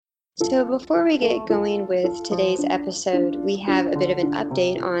So, before we get going with today's episode, we have a bit of an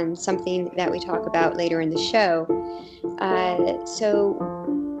update on something that we talk about later in the show.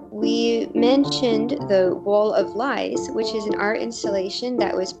 We mentioned the Wall of Lies, which is an art installation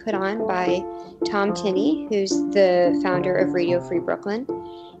that was put on by Tom Tinney, who's the founder of Radio Free Brooklyn.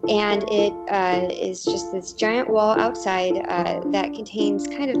 And it is just this giant wall outside that contains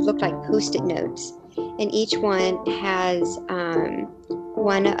looked like Post-it notes. And each one has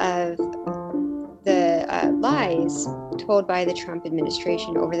one of the lies told by the Trump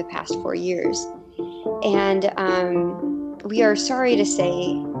administration over the past 4 years. And we are sorry to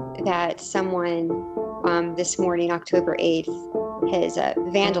say that someone this morning, October 8th, has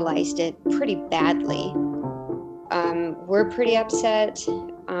vandalized it pretty badly. We're pretty upset.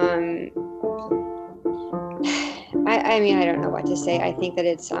 I mean, I don't know what to say. I think that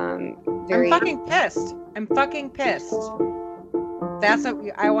it's very... I'm fucking pissed. That's what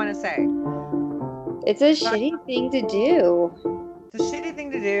I want to say. It's a shitty thing to do. It's a shitty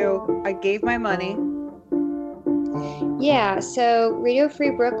thing to do. I gave my money. Yeah, so Radio Free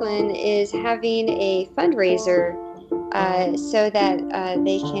Brooklyn is having a fundraiser so that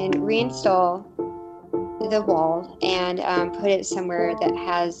they can reinstall the wall and put it somewhere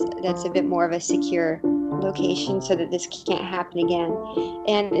that's a bit more of a secure location so that this can't happen again.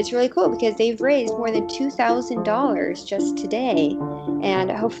 And it's really cool because they've raised more than $2,000 just today, and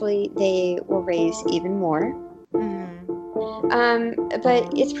hopefully they will raise even more.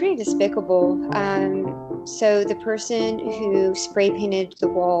 But it's pretty despicable. So the person who spray painted the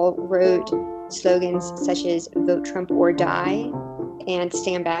wall wrote slogans such as "Vote Trump or Die" and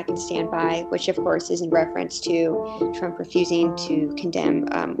 "Stand Back and Stand By," which of course is in reference to Trump refusing to condemn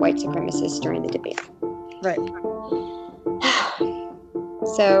white supremacists during the debate. Right.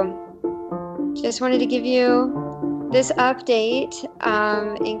 So just wanted to give you this update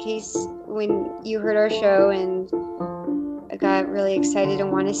in case when you heard our show and got really excited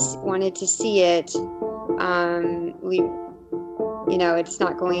and wanted to see it, it's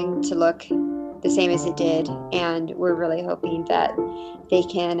not going to look the same as it did, and we're really hoping that they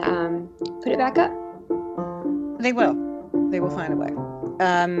can put it back up. They will find a way.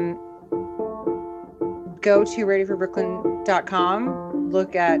 Go to radioforbrooklyn.com,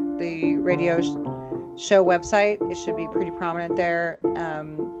 look at the radio show website. It should be pretty prominent there.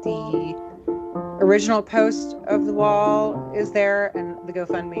 The original post of the wall is there, and the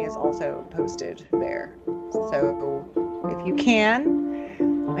GoFundMe is also posted there. So if you can,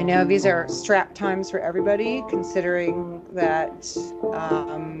 I know these are strapped times for everybody, considering that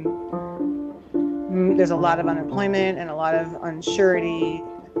there's a lot of unemployment and a lot of unsurety,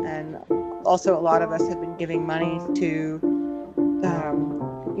 and also a lot of us have been giving money to,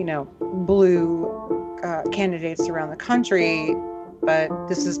 blue candidates around the country, but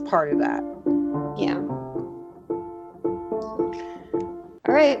this is part of that. Yeah.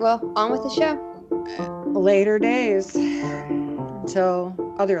 All right, well, on with the show. Later days. Until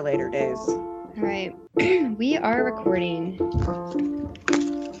other later days. All right. We are recording.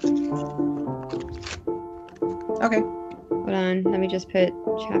 Okay. Hold on. Let me just put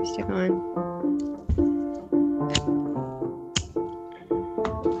chapstick on.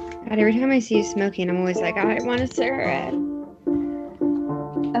 God, every time I see you smoking, I'm always like, I want a cigarette.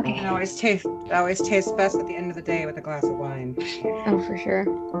 Okay. It always tastes best at the end of the day with a glass of wine. Oh, for sure.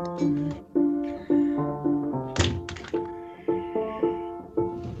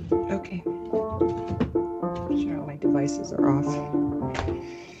 Okay. Make sure all my devices are off.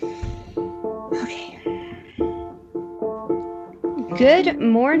 Okay. Good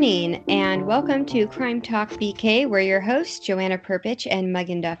morning, and welcome to Crime Talk BK. We're your hosts, Joanna Perpich and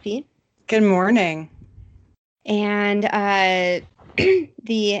Megan Duffy. Good morning. And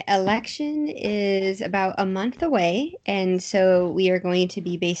the election is about a month away, and so we are going to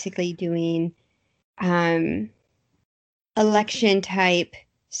be basically doing election type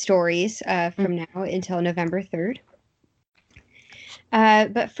stories from now until November 3rd.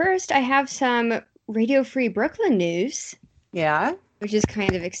 But first, I have some Radio Free Brooklyn news. Yeah. Which is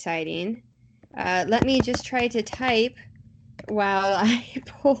kind of exciting. Let me just try to type while I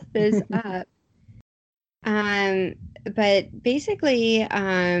pull this up. But basically,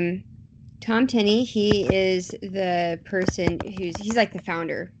 Tom Tinney, he is the person he's like the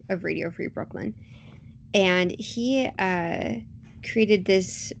founder of Radio Free Brooklyn. And he created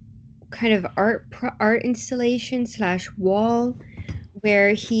this kind of art installation / wall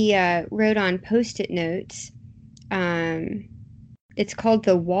where he wrote on Post-it notes. It's called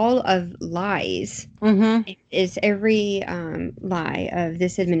the Wall of Lies. Mm-hmm. It's every lie of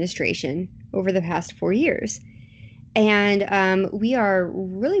this administration over the past 4 years. And we are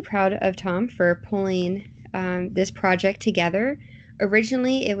really proud of Tom for pulling this project together.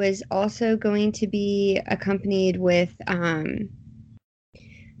 Originally, it was also going to be accompanied with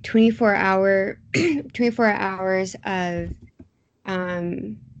 24 hours of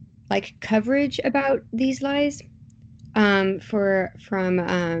like coverage about these lies from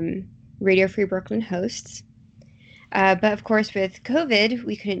Radio Free Brooklyn hosts. But of course, with COVID,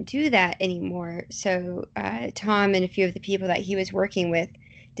 we couldn't do that anymore. So Tom and a few of the people that he was working with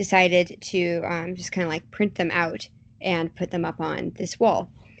decided to just kind of like print them out and put them up on this wall.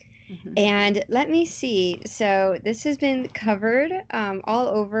 Mm-hmm. And let me see. So this has been covered all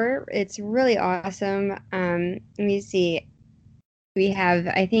over. It's really awesome. Let me see. We have,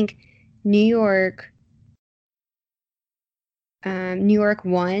 I think, New York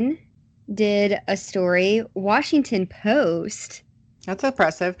 1 did a story. Washington Post. That's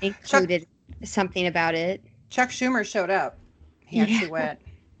impressive. Included something about it. Chuck Schumer showed up. He actually went.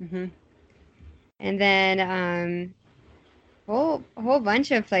 Mm-hmm. And then whole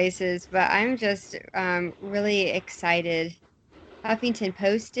bunch of places, but I'm just really excited. Huffington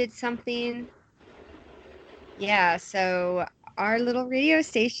Post did something. Yeah, so our little radio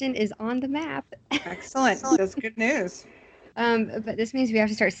station is on the map. Excellent. That's good news. But this means we have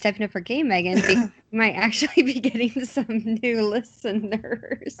to start stepping up our game, Megan. Because we might actually be getting some new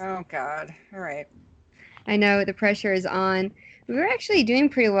listeners. Oh, God. All right. I know the pressure is on. We were actually doing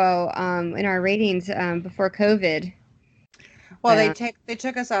pretty well in our ratings before COVID. Well, they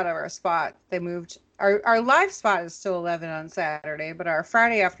took us out of our spot. They moved. Our live spot is still 11 on Saturday, but our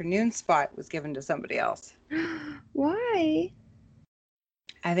Friday afternoon spot was given to somebody else. Why?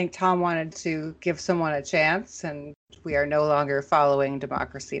 I think Tom wanted to give someone a chance, and we are no longer following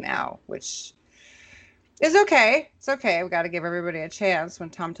Democracy Now!, which is okay. It's okay. We got to give everybody a chance. When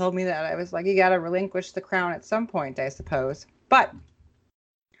Tom told me that, I was like, you got to relinquish the crown at some point, I suppose. But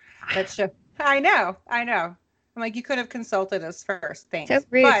that's just, I know. I'm like, you could have consulted us first. Thanks. So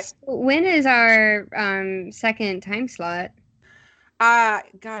rude. But when is our second time slot? God,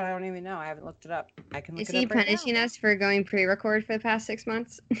 I don't even know. I haven't looked it up. I can look it up. Is he punishing us for going pre-record for the past 6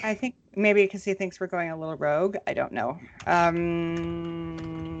 months? I think maybe because he thinks we're going a little rogue. I don't know.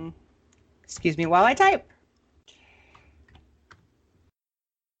 Excuse me while I type.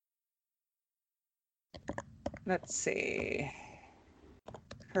 Let's see.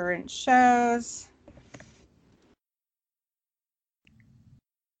 Current shows.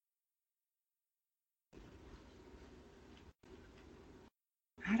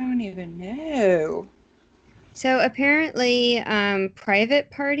 I don't even know. So apparently, Private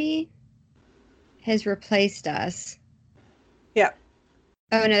Party has replaced us. Yeah.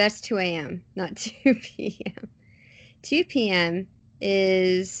 Oh, no, that's 2 a.m., not 2 p.m. 2 p.m.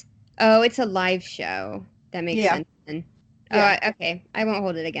 is, it's a live show. That makes sense then. Yeah. Oh, okay. I won't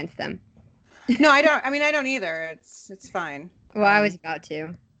hold it against them. No, I don't. I mean, I don't either. It's fine. Well, I was about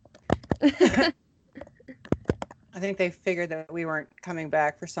to. I think they figured that we weren't coming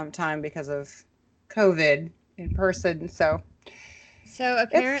back for some time because of COVID in person. So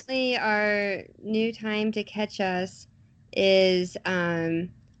apparently our new time to catch us is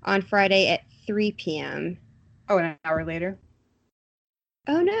on Friday at 3 p.m. Oh, an hour later?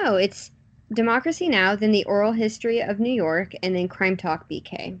 Oh, no. It's Democracy Now!, then The Oral History of New York, and then Crime Talk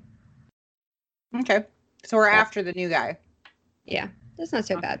BK. Okay. So we're after the new guy. Yeah. That's not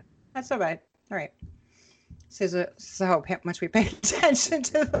so bad. Not so bad. All right. So how much we pay attention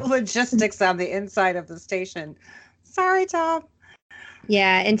to the logistics on the inside of the station. Sorry, Tom.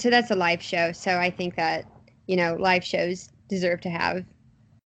 Yeah, and so that's a live show. So I think that, live shows deserve to have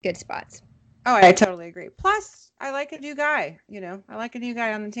good spots. Oh, I totally agree. Plus, I like a new guy. I like a new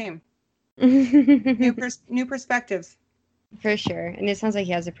guy on the team. New perspectives. For sure. And it sounds like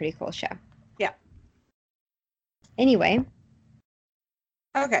he has a pretty cool show. Yeah. Anyway.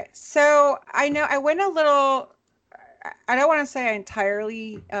 Okay, so I know I went a little, I don't want to say I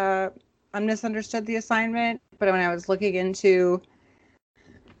entirely misunderstood the assignment, but when I was looking into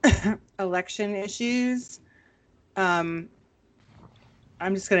election issues, I'm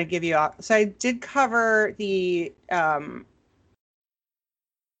just going to give you, so I did cover the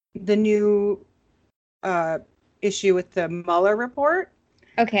new issue with the Mueller report.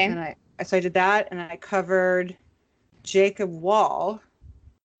 Okay. And so I did that, and I covered Jacob Wall,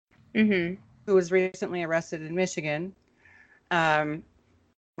 who was recently arrested in Michigan,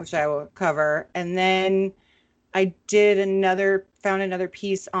 which I will cover. And then I found another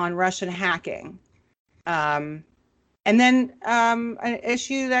piece on Russian hacking. And then an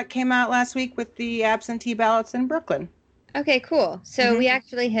issue that came out last week with the absentee ballots in Brooklyn. Okay, cool. So we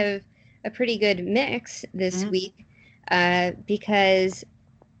actually have a pretty good mix this week. because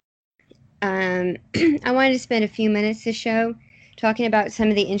I wanted to spend a few minutes this show talking about some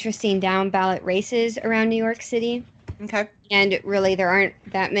of the interesting down ballot races around New York City. Okay. And really, there aren't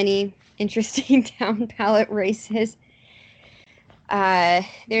that many interesting down ballot races.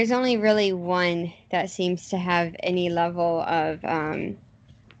 There's only really one that seems to have any level of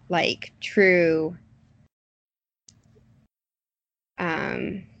true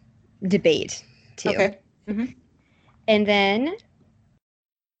debate too. Okay. Mm-hmm. And then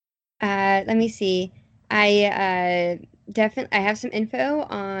let me see. I definitely have some info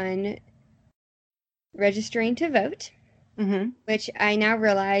on registering to vote, which I now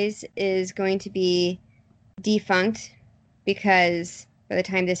realize is going to be defunct because by the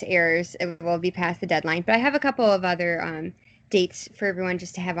time this airs, it will be past the deadline. But I have a couple of other dates for everyone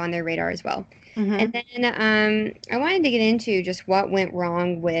just to have on their radar as well. And then I wanted to get into just what went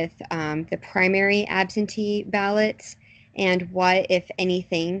wrong with the primary absentee ballots and what, if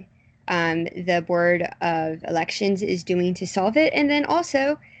anything, the Board of Elections is doing to solve it. And then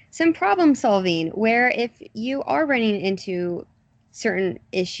also some problem solving where if you are running into certain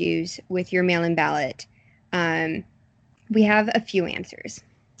issues with your mail-in ballot, we have a few answers.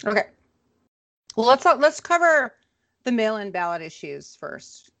 Okay. Well, let's cover the mail-in ballot issues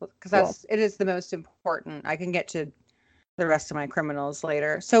first, because it is the most important. I can get to the rest of my criminals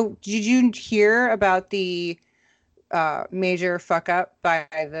later. So, did you hear about the major fuck up by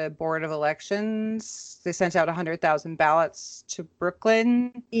the Board of Elections? They sent out 100,000 ballots to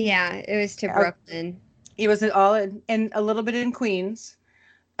Brooklyn. Yeah, it was to Brooklyn. It was all in a little bit in Queens.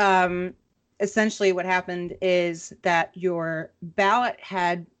 Essentially, what happened is that your ballot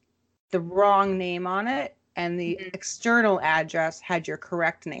had the wrong name on it, and the external address had your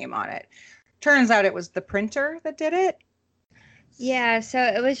correct name on it. Turns out it was the printer that did it. Yeah, so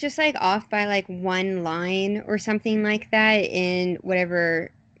it was just off by one line or something like that in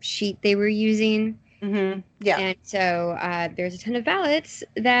whatever sheet they were using. Yeah. And so there's a ton of ballots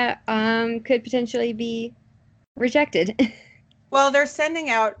that could potentially be rejected. Well, they're sending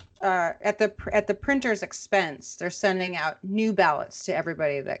out at the printer's expense. They're sending out new ballots to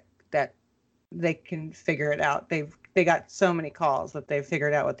everybody that they can figure it out. They got so many calls that they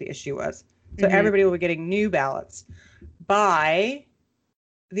figured out what the issue was. So everybody will be getting new ballots by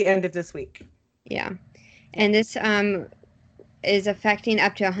the end of this week. Yeah. And this is affecting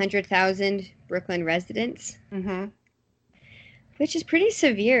up to 100,000 Brooklyn residents, which is pretty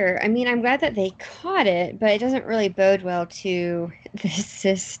severe. I mean, I'm glad that they caught it, but it doesn't really bode well to the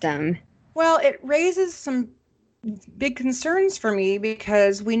system. Well, it raises some big concerns for me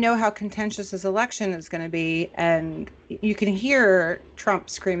because we know how contentious this election is going to be, and you can hear Trump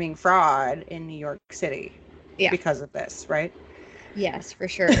screaming fraud in New York City because of this, right? Yes, for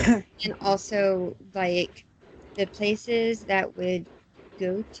sure. And also, the places that would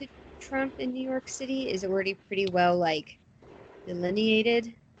go to Trump in New York City is already pretty well,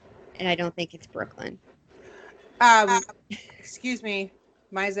 delineated, and I don't think it's Brooklyn. Excuse me.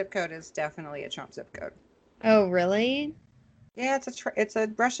 My zip code is definitely a Trump zip code. Oh, really? Yeah, it's a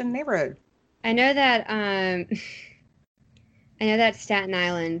Russian neighborhood. I know that Staten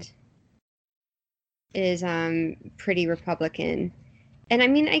Island is pretty Republican. And I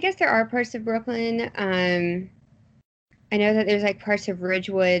mean, I guess there are parts of Brooklyn. I know that there's parts of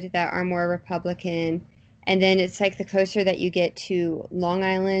Ridgewood that are more Republican. And then it's the closer that you get to Long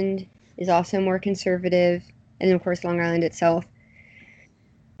Island is also more conservative. And then, of course, Long Island itself.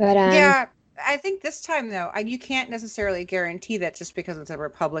 But yeah, I think this time, though, you can't necessarily guarantee that just because it's a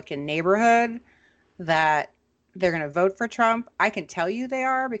Republican neighborhood that they're going to vote for Trump. I can tell you they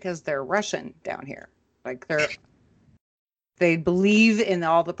are because they're Russian down here. They believe in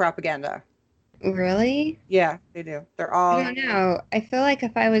all the propaganda. Really? Yeah, they do. They're all... I don't know. I feel like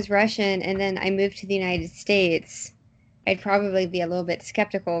if I was Russian and then I moved to the United States, I'd probably be a little bit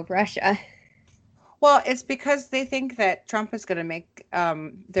skeptical of Russia. Well, it's because they think that Trump is going to make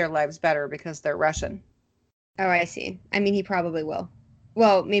their lives better because they're Russian. Oh, I see. I mean, he probably will.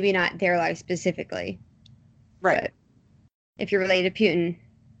 Well, maybe not their lives specifically. Right. But if you're related to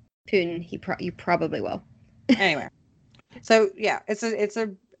Putin, you probably will. Anyway. So, yeah,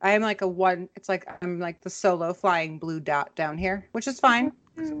 I'm the solo flying blue dot down here, which is fine.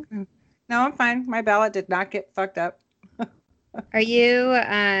 No, I'm fine. My ballot did not get fucked up. Are you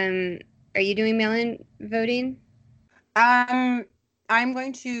doing mail-in voting? I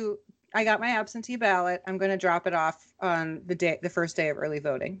got my absentee ballot. I'm going to drop it off on the first day of early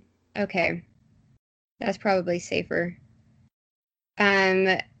voting. Okay. That's probably safer.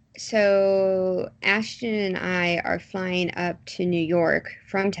 So Ashton and I are flying up to New York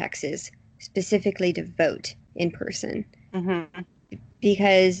from Texas specifically to vote. in person. Mm-hmm.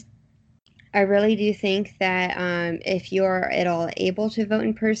 Because I really do think that if you're at all able to vote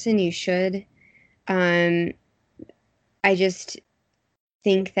in person, you should. Um, I just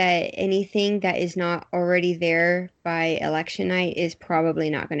think that anything that is not already there by election night is probably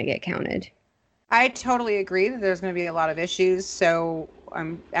not going to get counted. I totally agree that there's going to be a lot of issues. So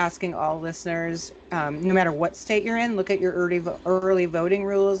I'm asking all listeners, no matter what state you're in, look at your early voting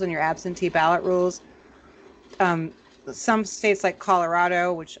rules and your absentee ballot rules. Um, some states like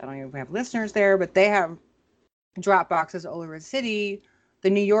Colorado, which I don't even have listeners there, but they have drop boxes all over the city. The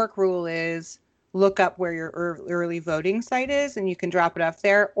New York rule is look up where your early voting site is, and you can drop it off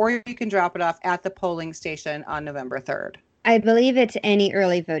there, or you can drop it off at the polling station on November 3rd. I believe it's any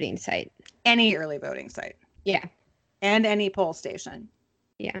early voting site. Any early voting site. Yeah. And any poll station.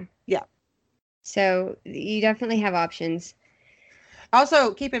 Yeah. Yeah. So you definitely have options.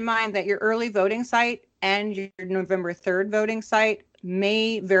 Also, keep in mind that your early voting site and your November 3rd voting site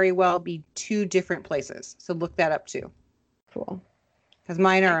may very well be two different places. So look that up too. Cool. Because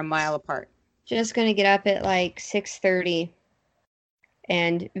mine are a mile apart. Just going to get up at like 6:30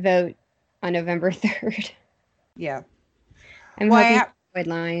 and vote on November 3rd. Yeah. I'm hoping to avoid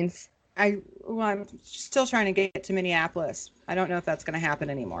lines. I'm still trying to get to Minneapolis. I don't know if that's going to happen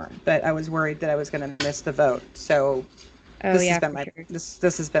anymore, but I was worried that I was going to miss the vote. So this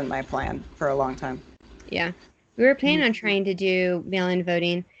has been my plan for a long time. Yeah. We were planning on trying to do mail-in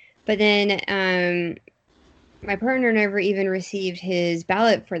voting, but then my partner never even received his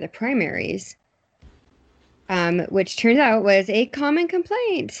ballot for the primaries, which turns out was a common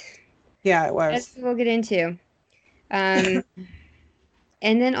complaint. Yeah, it was. As we'll get into.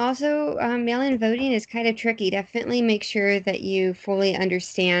 And then also, mail-in voting is kind of tricky. Definitely make sure that you fully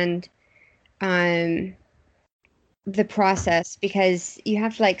understand the process, because you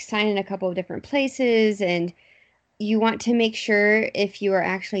have to like sign in a couple of different places, and you want to make sure if you are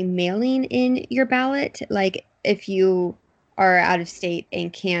actually mailing in your ballot, like if you are out of state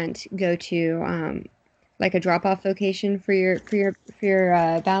and can't go to like a drop-off location for your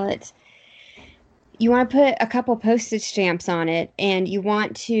ballot, you want to put a couple postage stamps on it, and you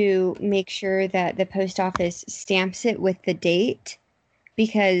want to make sure that the post office stamps it with the date,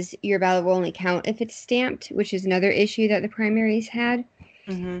 because your ballot will only count if it's stamped, which is another issue that the primaries had.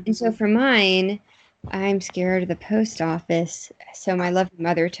 Mm-hmm. And so for mine, I'm scared of the post office, so my lovely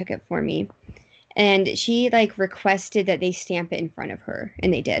mother took it for me. And she like requested that they stamp it in front of her,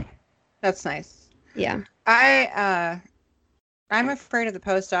 and they did. That's nice. Yeah. I'm afraid of the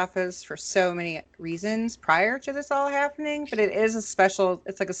post office for so many reasons prior to this all happening, but it is it's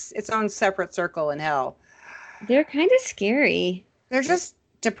like its own separate circle in hell. They're kind of scary. They're just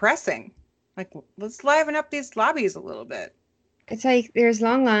depressing. Like, let's liven up these lobbies a little bit. It's like there's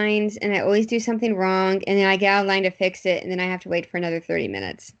long lines, and I always do something wrong, and then I get out of line to fix it, and then I have to wait for another 30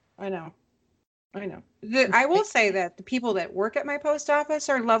 minutes. I know. I will say that the people that work at my post office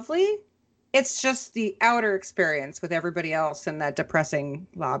are lovely. It's just the outer experience with everybody else in that depressing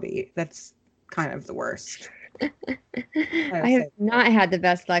lobby that's kind of the worst. I have not had the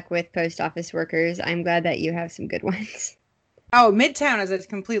best luck with post office workers. I'm glad that you have some good ones. Oh, Midtown is a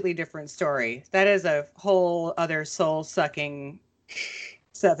completely different story. That is a whole other soul-sucking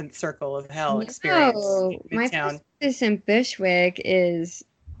seventh circle of hell experience. No, my post office in Bushwick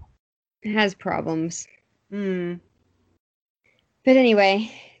has problems. Mm. But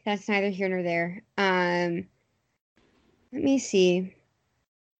anyway, that's neither here nor there. Let me see.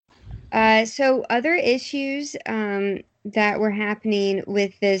 So other issues that were happening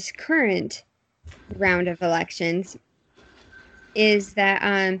with this current round of elections is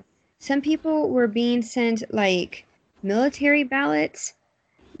that some people were being sent like military ballots,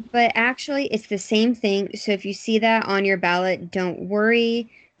 but actually it's the same thing. So if you see that on your ballot, don't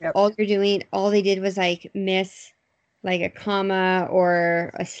worry. Yep. All they did was like miss like a comma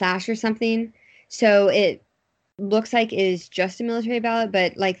or a slash or something. So it looks like it is just a military ballot,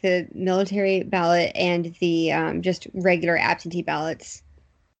 but like the military ballot and the just regular absentee ballots,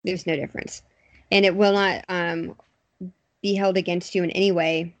 there's no difference. And it will not be held against you in any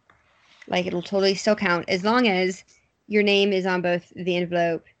way. Like it'll totally still count as long as your name is on both the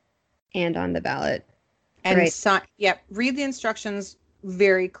envelope and on the ballot. And read the instructions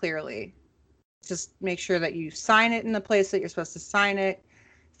very clearly. Just make sure that you sign it in the place that you're supposed to sign it.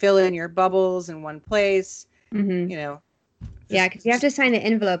 Fill in your bubbles in one place. Mm-hmm. You know. Yeah, because you have to sign the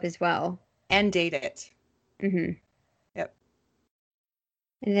envelope as well. And date it. Mm-hmm. Yep.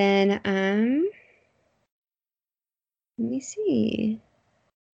 And then let me see.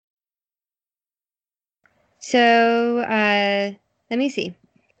 So let me see.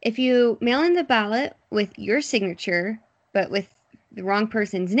 If you mail in the ballot with your signature, but with the wrong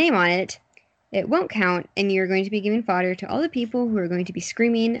person's name on it, it won't count, and you're going to be giving fodder to all the people who are going to be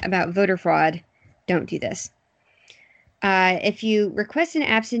screaming about voter fraud. Don't do this. If you request an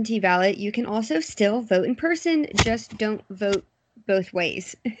absentee ballot, you can also still vote in person. Just don't vote both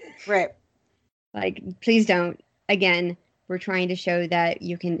ways. Right. Like, please don't. Again, we're trying to show that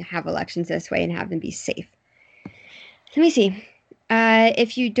you can have elections this way and have them be safe. Let me see.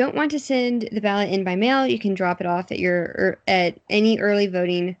 If you don't want to send the ballot in by mail, you can drop it off at any early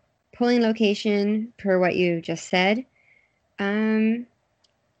voting polling location per what you just said.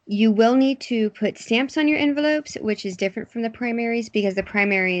 You will need to put stamps on your envelopes, which is different from the primaries because the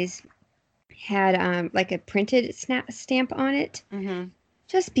primaries had like a printed stamp on it. Mm-hmm.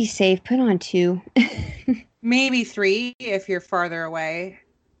 Just be safe. Put on 2. Maybe 3 if you're farther away.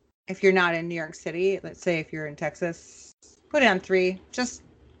 If you're not in New York City, let's say if you're in Texas, put it on 3. Just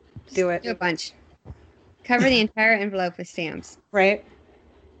do it. Do a bunch. Cover the entire envelope with stamps. Right.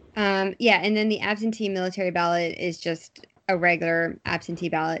 Yeah, and then the absentee military ballot is just a regular absentee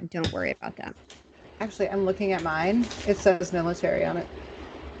ballot. Don't worry about that. Actually, I'm looking at mine. It says military on it.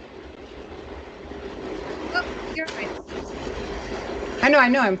 Oh, you're right. I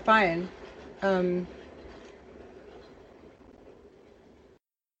know, I'm fine.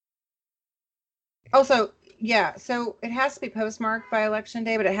 Also, yeah, so it has to be postmarked by election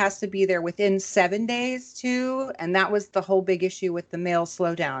day, but it has to be there within 7 days too. And that was the whole big issue with the mail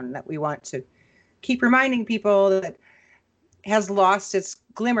slowdown that we want to keep reminding people that has lost its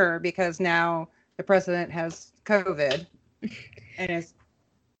glimmer because now the president has COVID and is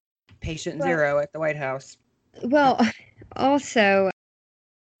patient 0 at the White House. Well, also,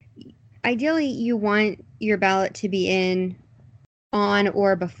 ideally, you want your ballot to be in on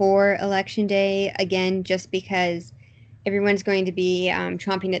or before Election Day, again, just because everyone's going to be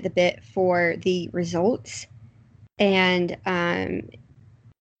chomping at the bit for the results. And,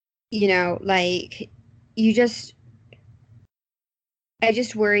 I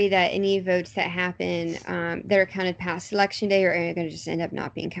just worry that any votes that happen that are counted past Election Day are going to just end up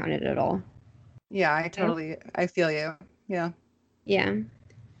not being counted at all. Yeah, I feel you. Yeah. Yeah.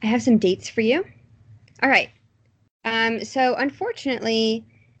 I have some dates for you. All right. So unfortunately,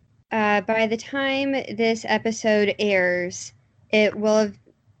 by the time this episode airs, it will have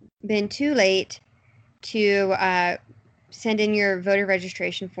been too late to send in your voter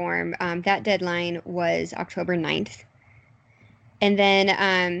registration form. That deadline was October 9th. And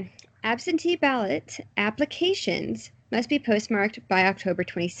then absentee ballot applications must be postmarked by October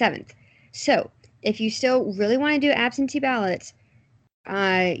 27th. So if you still really want to do absentee ballots,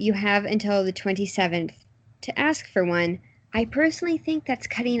 you have until the 27th to ask for one. I personally think that's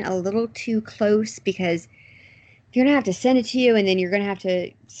cutting a little too close because you're going to have to send it to you and then you're going to have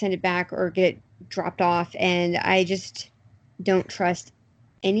to send it back or get it dropped off. And I just don't trust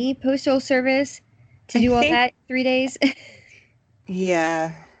any postal service to do all that 3 days.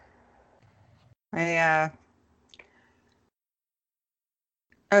 Yeah. I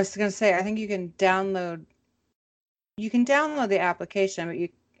was going to say, I think you can download the application,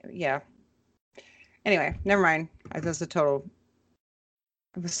 but yeah. Anyway, never mind. It was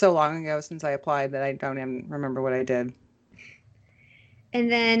so long ago since I applied that I don't even remember what I did. And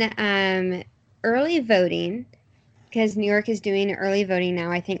then early voting, because New York is doing early voting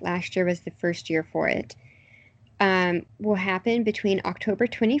now. I think last year was the first year for it. Will happen between October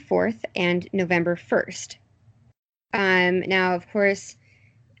 24th and November 1st. Now, of course,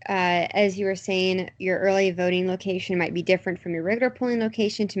 as you were saying, your early voting location might be different from your regular polling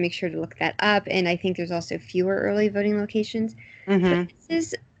location, to make sure to look that up. And I think there's also fewer early voting locations. Mm-hmm. But this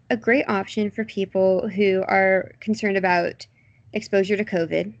is a great option for people who are concerned about exposure to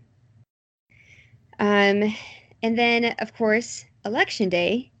COVID. And then, of course, Election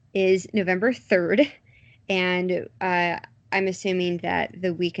Day is November 3rd. And I'm assuming that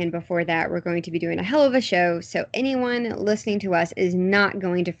the weekend before that, we're going to be doing a hell of a show. So anyone listening to us is not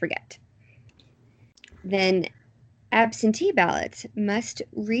going to forget. Then absentee ballots must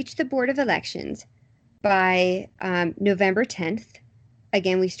reach the Board of Elections by November 10th.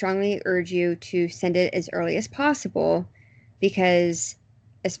 Again, we strongly urge you to send it as early as possible because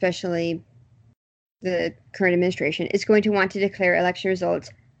especially the current administration is going to want to declare election results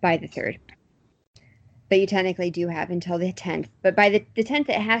by the 3rd. But you technically do have until the 10th. But by the 10th,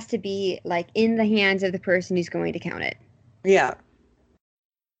 it has to be like in the hands of the person who's going to count it. Yeah.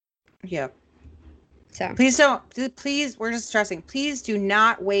 Yeah. So please, we're just stressing, please do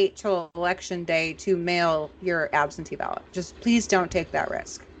not wait till Election Day to mail your absentee ballot. Just please don't take that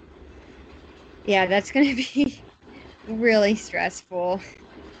risk. Yeah, that's going to be really stressful.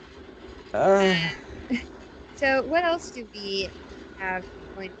 Ugh. So what else do we have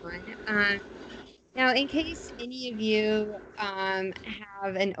going on? Now, in case any of you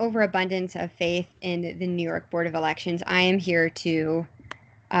have an overabundance of faith in the New York Board of Elections, I am here to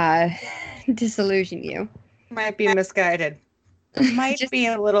uh, disillusion you. Might be misguided. Might be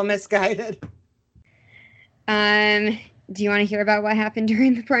a little misguided. Do you want to hear about what happened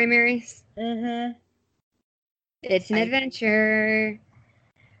during the primaries? Mm-hmm. It's an adventure.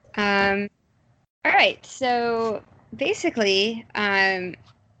 All right, so basically, the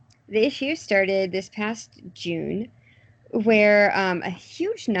issue started this past June, where a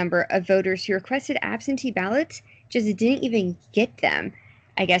huge number of voters who requested absentee ballots just didn't even get them.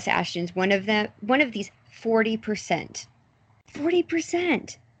 I guess Ashton's one of these 40%.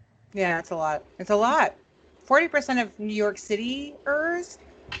 40%. Yeah, it's a lot. It's a lot. 40% of New York City-ers?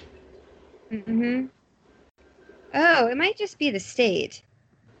 Mm-hmm. Oh, it might just be the state.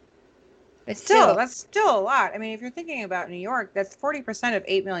 But Still, that's still a lot. I mean, if you're thinking about New York, that's 40% of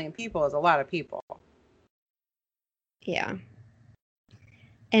 8 million people is a lot of people. Yeah.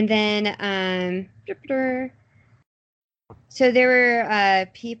 And then, so there were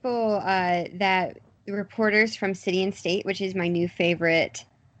people that reporters from City and State, which is my new favorite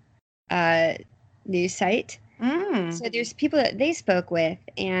news site. So there's people that they spoke with,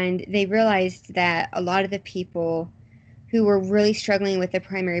 and they realized that a lot of the people who were really struggling with the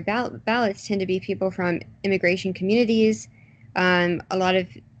primary ballots tend to be people from immigration communities, a lot of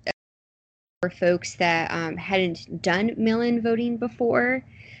folks that hadn't done mail-in voting before,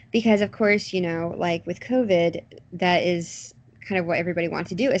 because of course, like with COVID, that is kind of what everybody wants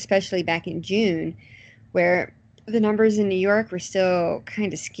to do, especially back in June, where the numbers in New York were still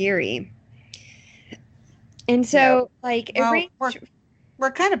kind of scary. And so,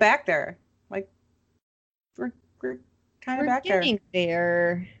 we're kind of back there. Like, we're kind of back there. We're getting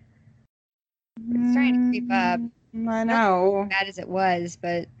there. It's starting to creep up. I know. Not as bad as it was,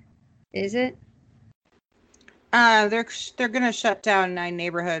 but is it? They're gonna shut down 9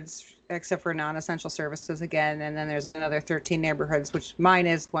 neighborhoods except for non-essential services again, and then there's another 13 neighborhoods, which mine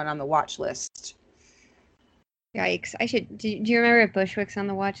is one on the watch list. Yikes! Do you remember if Bushwick's on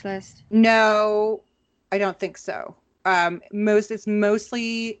the watch list? No, I don't think so. It's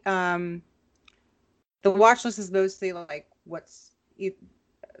mostly the watch list is mostly like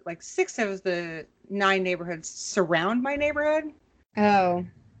like 6 of the 9 neighborhoods surround my neighborhood. Oh.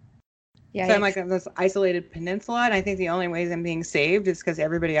 Yeah. So I'm like on this isolated peninsula, and I think the only way I'm being saved is because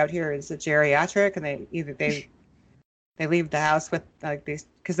everybody out here is a geriatric, and they leave the house with like these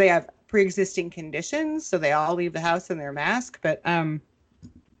because they have pre-existing conditions, so they all leave the house in their mask. But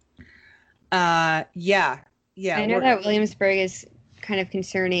yeah. I know that Williamsburg is kind of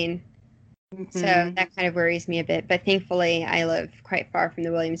concerning, so that kind of worries me a bit. But thankfully, I live quite far from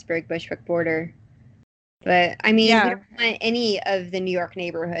the Williamsburg-Bushwick border. But I mean, we don't want any of the New York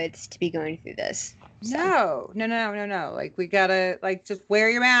neighborhoods to be going through this. So. No. Like, we gotta just wear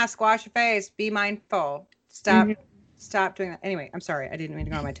your mask, wash your face, be mindful. Stop doing that. Anyway, I'm sorry, I didn't mean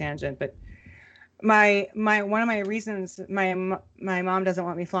to go on my tangent, but my one of my reasons my mom doesn't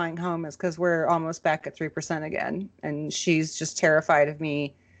want me flying home is because we're almost back at 3% again, and she's just terrified of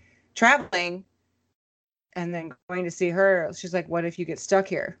me traveling and then going to see her. She's like, "What if you get stuck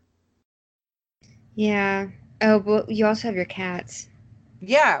here?" Yeah. Oh, well, you also have your cats.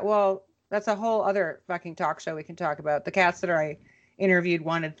 Yeah, well, that's a whole other fucking talk show we can talk about. The cats that I interviewed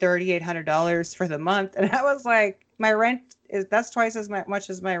wanted $3,800 for the month, and I was like, my rent that's twice as much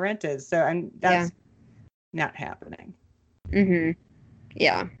as my rent is, so that's not happening.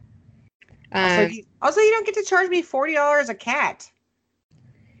 Yeah. Also, you don't get to charge me $40 a cat.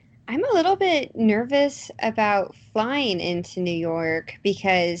 I'm a little bit nervous about flying into New York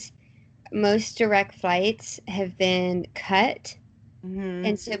because most direct flights have been cut,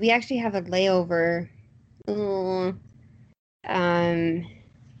 and so we actually have a layover. Is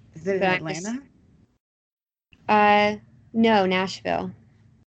it in Atlanta? No, Nashville.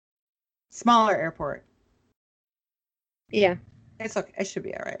 Smaller airport. Yeah. It's okay. It should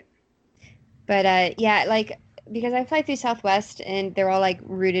be all right. But yeah, like because I fly through Southwest, and they're all like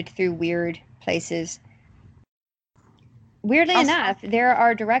routed through weird places. Weirdly enough, there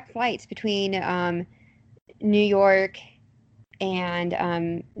are direct flights between New York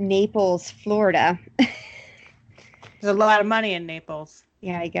and Naples, Florida. There's a lot of money in Naples.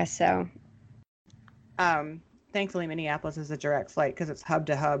 Yeah, I guess so. Thankfully, Minneapolis is a direct flight because it's hub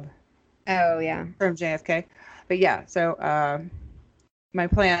to hub. Oh, yeah. From JFK. But yeah, so my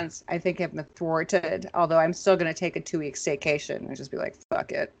plans, I think, have been thwarted, although I'm still going to take a 2-week staycation and just be like,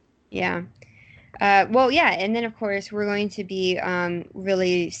 fuck it. Yeah. Well, yeah, and then of course we're going to be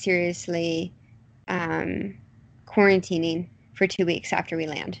really seriously quarantining for 2 weeks after we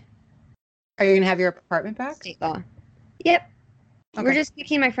land. Are you gonna have your apartment back? State law. Yep. Okay. We're just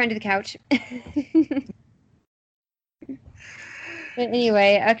kicking my friend to the couch. But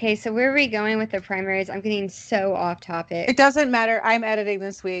anyway, okay, so where are we going with the primaries? I'm getting so off topic. It doesn't matter. I'm editing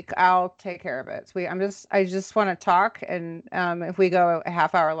this week. I'll take care of it. I just want to talk, and if we go a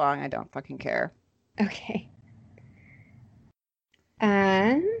half hour long, I don't fucking care. Okay.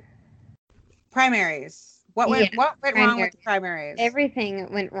 Primaries. What went wrong with the primaries?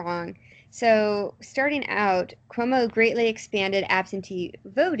 Everything went wrong. So, starting out, Cuomo greatly expanded absentee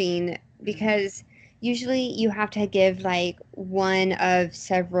voting because usually you have to give like one of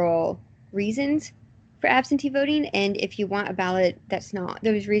several reasons for absentee voting, and if you want a ballot that's not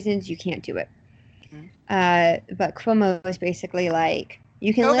those reasons, you can't do it. But Cuomo was basically like,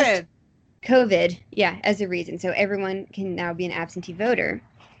 you can list COVID, as a reason, so everyone can now be an absentee voter.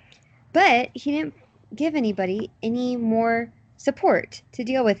 But he didn't give anybody any more support to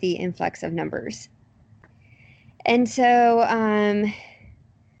deal with the influx of numbers. And so,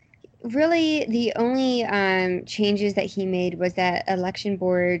 really, the only changes that he made was that election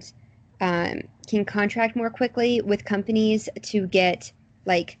boards can contract more quickly with companies to get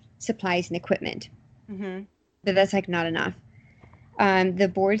like supplies and equipment. Mm-hmm. But that's like not enough.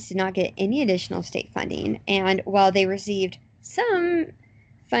 The boards did not get any additional state funding, and while they received some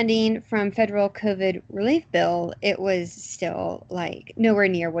funding from federal COVID relief bill, it was still like nowhere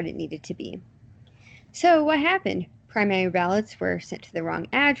near what it needed to be. So what happened? Primary ballots were sent to the wrong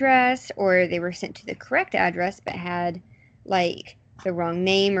address, or they were sent to the correct address but had like the wrong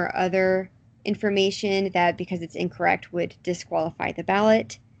name or other information that, because it's incorrect, would disqualify the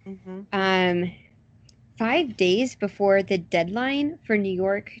ballot. Mm-hmm. 5 days before the deadline for New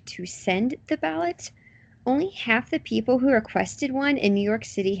York to send the ballots, only half the people who requested one in New York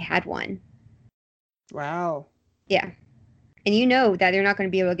City had one. Wow. Yeah. And you know that they're not going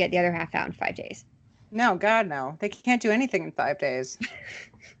to be able to get the other half out in 5 days. No, God, no. They can't do anything in 5 days.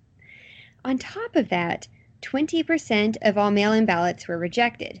 On top of that, 20% of all mail-in ballots were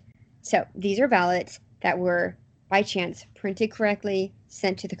rejected. So these are ballots that were, by chance, printed correctly,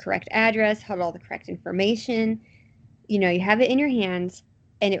 sent to the correct address, had all the correct information. You know, you have it in your hands,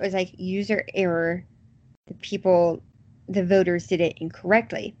 and it was like user error. The voters did it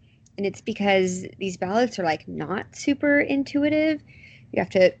incorrectly. And it's because these ballots are like not super intuitive. You have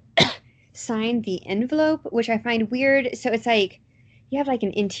to sign the envelope, which I find weird. So it's like you have like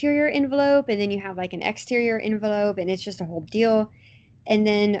an interior envelope and then you have like an exterior envelope, and it's just a whole deal. And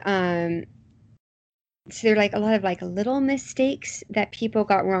then so there are like a lot of like little mistakes that people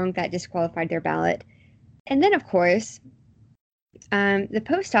got wrong that disqualified their ballot. And then of course, the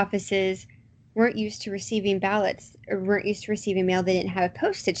post offices weren't used to receiving ballots, or weren't used to receiving mail. They didn't have a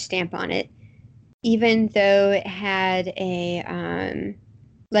postage stamp on it, even though it had a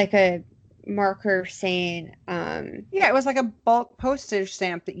like a marker saying it was like a bulk postage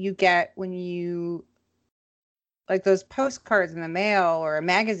stamp that you get when you, like, those postcards in the mail or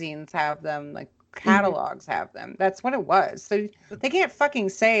magazines have them, like catalogs have them. That's what it was. So they can't fucking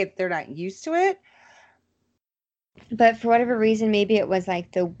say they're not used to it. But for whatever reason, maybe it was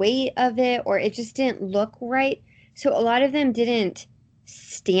like the weight of it, or it just didn't look right. So a lot of them didn't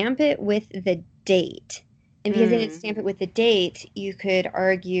stamp it with the date. And because they didn't stamp it with the date, you could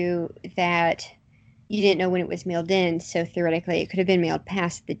argue that you didn't know when it was mailed in. So theoretically, it could have been mailed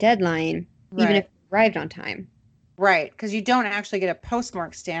past the deadline, even if it arrived on time. Right, because you don't actually get a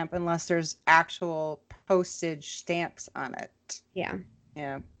postmark stamp unless there's actual postage stamps on it. Yeah.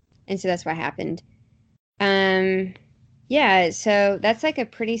 Yeah. And so that's what happened. So that's like a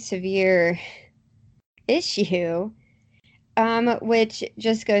pretty severe issue, which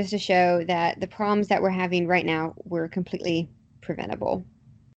just goes to show that the problems that we're having right now were completely preventable,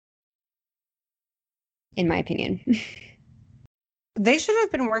 in my opinion. They should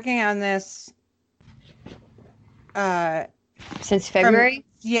have been working on this since February?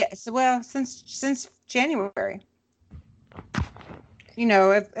 Since January. You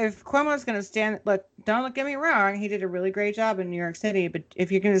know, if Cuomo's going to stand, look, don't get me wrong, he did a really great job in New York City, but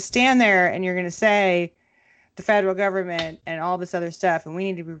if you're going to stand there and you're going to say the federal government and all this other stuff, and we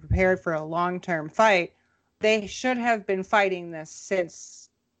need to be prepared for a long-term fight, they should have been fighting this since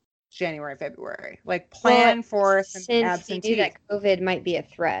January, February. Like, plan for some absentee. They knew that COVID might be a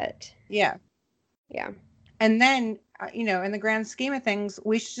threat. Yeah. Yeah. And then, you know, in the grand scheme of things,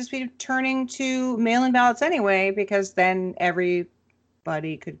 we should just be turning to mail-in ballots anyway, because then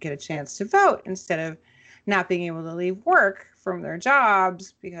everybody could get a chance to vote instead of not being able to leave work from their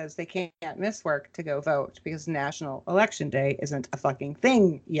jobs because they can't miss work to go vote because National Election Day isn't a fucking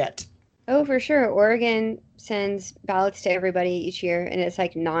thing yet. Oh, for sure. Oregon sends ballots to everybody each year, and it's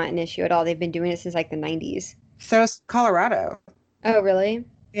like not an issue at all. They've been doing it since like the 90s. So is Colorado. Oh, really?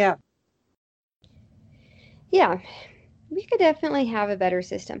 Yeah. Yeah, we could definitely have a better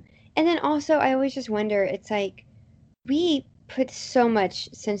system. And then also, I always just wonder, it's like we put so much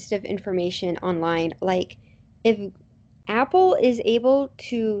sensitive information online. Like, if Apple is able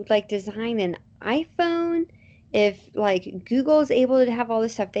to like design an iPhone, if like Google's able to have all the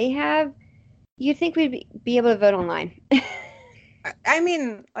stuff they have, you'd think we'd be able to vote online. I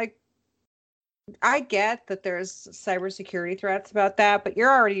mean, like, I get that there's cybersecurity threats about that, but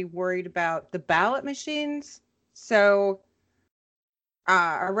you're already worried about the ballot machines. So,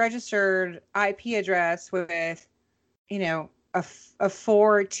 a registered IP address with, a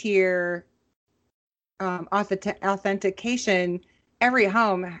 4-tier authentication. Every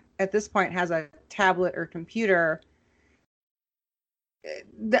home at this point has a tablet or computer.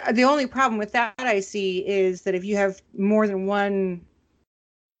 The only problem with that I see is that if you have more than one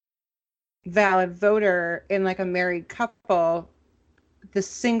valid voter in like a married couple, the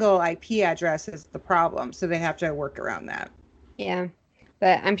single IP address is the problem. So they have to work around that. Yeah,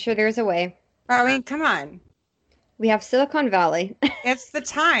 but I'm sure there's a way. I mean, come on. We have Silicon Valley. It's the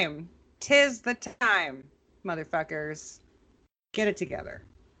time. 'Tis the time, motherfuckers. Get it together.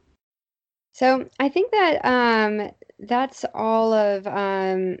 So I think that that's all of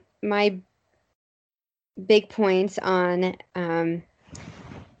my big points on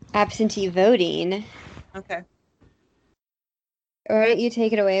absentee voting. Okay. Why don't you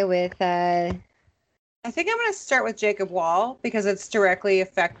take it away with I think I'm going to start with Jacob Wall because it's directly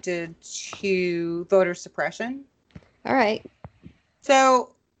affected to voter suppression. all right.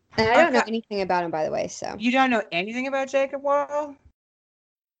 So, And I don't know anything about him, by the way, so. You don't know anything about Jacob Wall?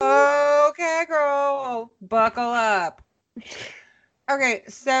 Okay, girl, buckle up. Okay,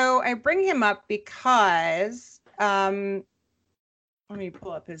 so I bring him up because let me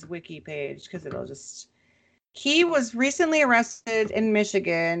pull up his wiki page because he was recently arrested in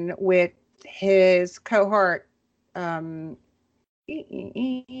Michigan with his cohort, last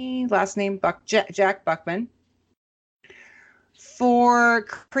name Jack Buckman, for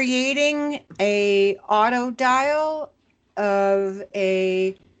creating a auto dial of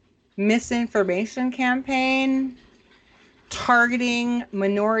a misinformation campaign targeting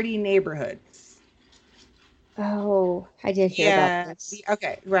minority neighborhoods. Oh, I did hear about this.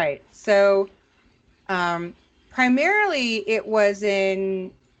 Okay, right. So primarily it was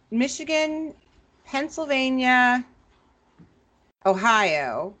in Michigan, Pennsylvania,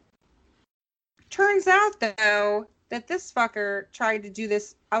 Ohio. Turns out, though, that this fucker tried to do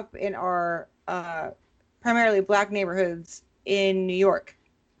this up in our primarily black neighborhoods in New York.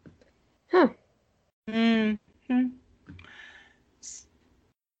 Huh. Mm-hmm.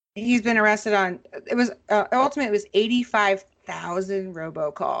 He's been arrested on, it was, ultimately it was 85,000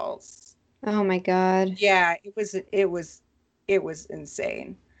 robocalls. Oh my God. Yeah, it was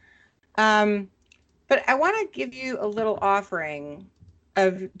insane. But I want to give you a little offering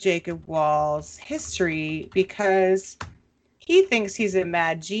of Jacob Wall's history because he thinks he's a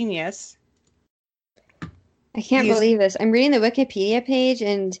mad genius. I can't believe this. I'm reading the Wikipedia page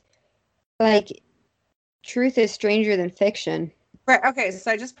and like truth is stranger than fiction. Right. Okay.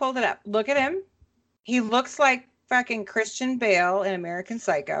 So I just pulled it up. Look at him. He looks like fucking Christian Bale in American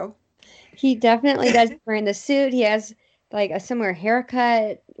Psycho. He definitely does. Wearing the suit. He has like a similar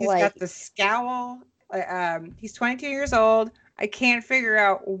haircut. He's got the scowl. He's 22 years old. I can't figure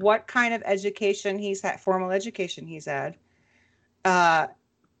out what kind of education he's had, formal education he's had.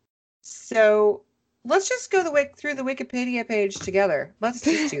 So let's just go through the Wikipedia page together. Let's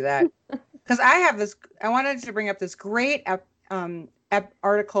just do that. Because I wanted to bring up this great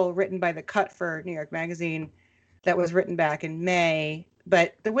article written by The Cut for New York Magazine that was written back in May.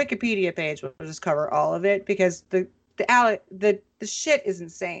 But the Wikipedia page will just cover all of it because the shit is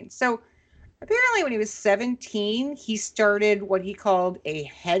insane. So apparently when he was 17, he started what he called a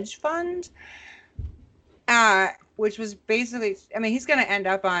hedge fund, which was basically, I mean, he's going to end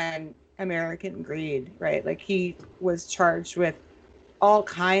up on American Greed, right? Like he was charged with all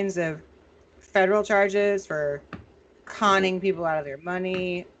kinds of federal charges for conning people out of their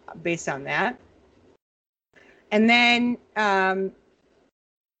money based on that. And then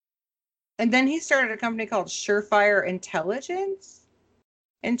he started a company called Surefire Intelligence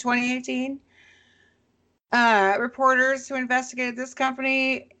in 2018. Reporters who investigated this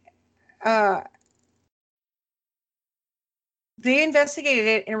company They investigated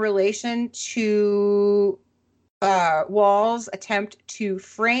it in relation to Wall's attempt to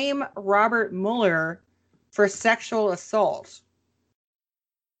frame Robert Mueller for sexual assault.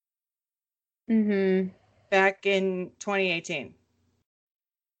 Back in 2018.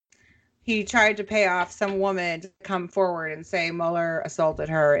 He tried to pay off some woman to come forward and say Mueller assaulted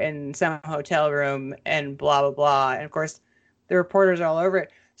her in some hotel room and blah, blah, blah. And of course, the reporters are all over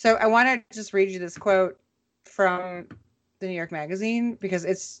it. So I want to just read you this quote from the New York Magazine because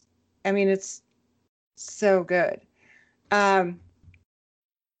it's so good.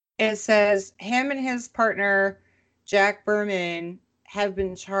 It says, him and his partner, Jack Berman, have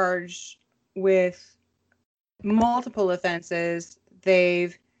been charged with multiple offenses.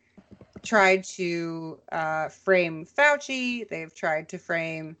 They've tried to frame Fauci. They've tried to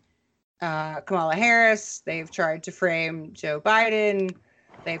frame Kamala Harris. They've tried to frame Joe Biden.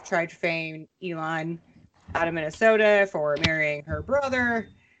 They've tried to frame Elon out of Minnesota for marrying her brother.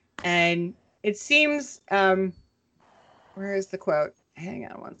 And it seems, where is the quote? Hang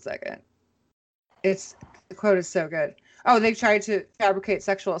on one second. The quote is so good. Oh, they've tried to fabricate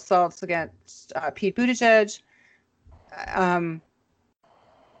sexual assaults against Pete Buttigieg.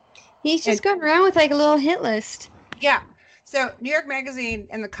 He's just going around with like a little hit list. Yeah. So New York Magazine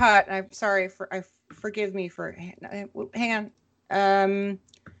and The Cut, and I'm sorry forgive me for, hang on.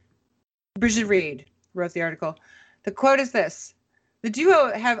 Bridget Reed wrote the article. The quote is this: the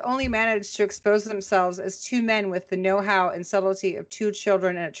duo have only managed to expose themselves as two men with the know-how and subtlety of two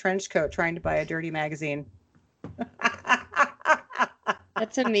children in a trench coat trying to buy a dirty magazine.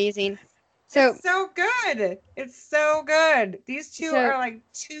 That's amazing. So it's so good. It's so good. These two are like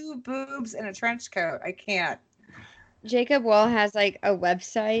two boobs in a trench coat. I can't. Jacob Wall has like a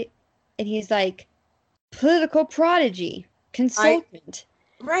website, and he's like political prodigy consultant.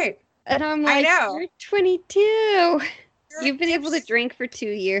 Right. And I'm like, I know. You're 22. You've been able to drink for 2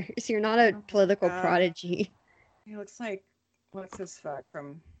 years. You're not a political prodigy. He looks like, what's this fuck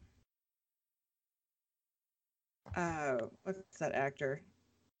from? What's that actor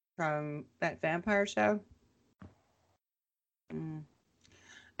from that vampire show? And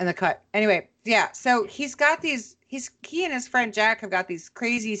The Cut. Anyway, yeah. So he's got these. He and his friend Jack have got these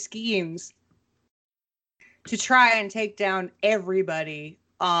crazy schemes to try and take down everybody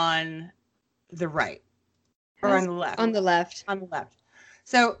on the right. Or on the left. On the left. On the left.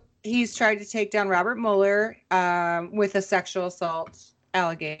 So he's tried to take down Robert Mueller with a sexual assault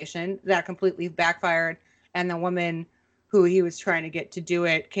allegation. That completely backfired. And the woman who he was trying to get to do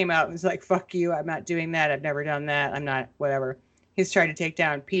it came out and was like, fuck you, I'm not doing that. I've never done that. I'm not, whatever. He's trying to take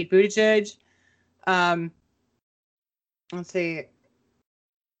down Pete Buttigieg. Let's see.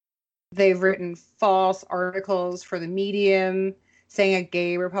 They've written false articles for the Medium saying a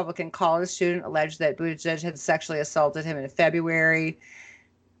gay Republican college student alleged that Buttigieg had sexually assaulted him in February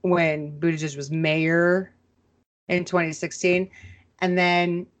when Buttigieg was mayor in 2016. And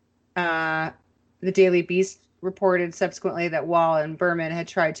then the Daily Beast reported subsequently that Wall and Berman had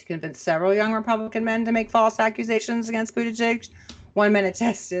tried to convince several young Republican men to make false accusations against Buttigieg. One man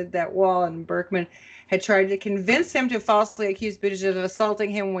attested that Wall and Berkman had tried to convince him to falsely accuse Buttigieg of assaulting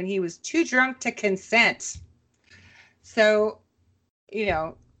him when he was too drunk to consent. So, you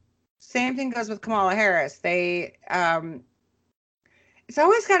know, same thing goes with Kamala Harris. They, it's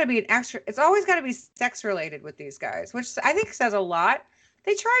always got to be it's always got to be sex related with these guys, which I think says a lot.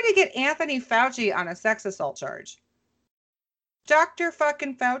 They tried to get Anthony Fauci on a sex assault charge. Dr.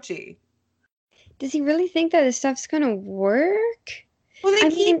 fucking Fauci. Does he really think that this stuff's gonna work? Well, they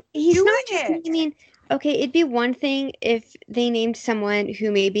keep he's doing not just, it. I mean, okay, it'd be one thing if they named someone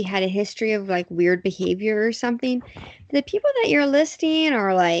who maybe had a history of like weird behavior or something. The people that you're listing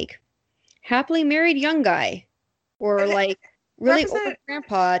are like happily married young guy or like really old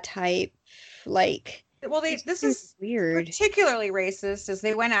grandpa type, like. Well, this is weird. Particularly racist, as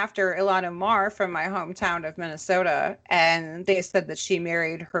they went after Ilhan Omar from my hometown of Minnesota, and they said that she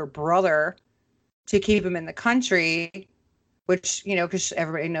married her brother to keep him in the country, which, you know, because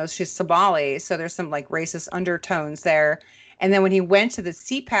everybody knows she's Somali, so there's some like racist undertones there. And then when he went to the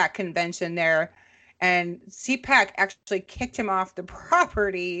CPAC convention there, and CPAC actually kicked him off the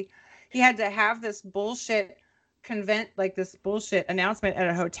property, he had to have this bullshit this bullshit announcement at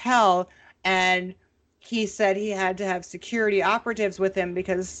a hotel, and he said he had to have security operatives with him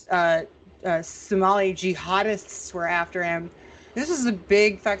because Somali jihadists were after him. This is a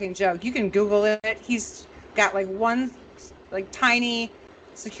big fucking joke. You can Google it. He's got like one like tiny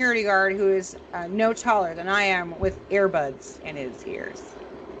security guard who is no taller than I am with earbuds in his ears.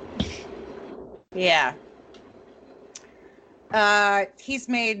 Yeah. He's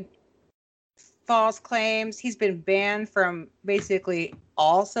made false claims. He's been banned from basically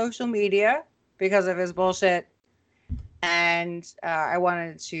all social media because of his bullshit. And I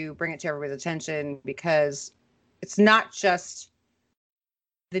wanted to bring it to everybody's attention because it's not just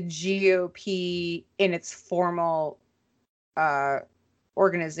the GOP in its formal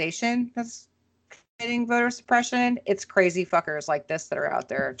organization that's committing voter suppression. It's crazy fuckers like this that are out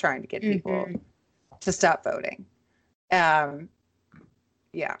there trying to get people to stop voting.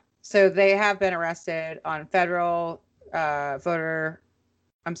 Yeah. So they have been arrested on federal voter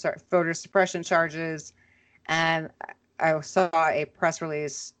suppression charges. And I saw a press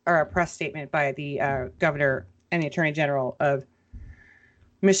release or a press statement by the governor and the attorney general of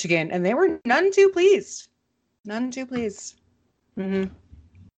Michigan, and they were none too pleased. None too pleased. Mm-hmm.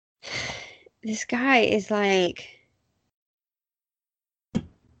 This guy is like...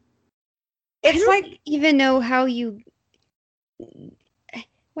 It's like... I don't even know how you...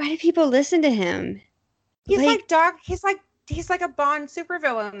 Why do people listen to him? He's like a Bond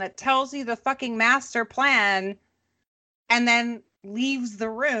supervillain that tells you the fucking master plan and then leaves the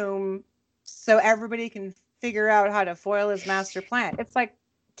room so everybody can figure out how to foil his master plan. It's like,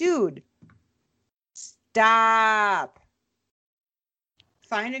 dude, stop.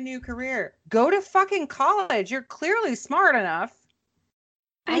 Find a new career. Go to fucking college. You're clearly smart enough.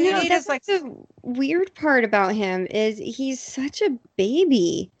 I know, that's like the weird part about him is he's such a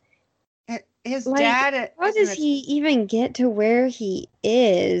baby. His like, dad... How does he even get to where he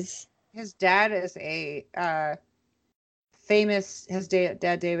is? His dad is a famous... His dad,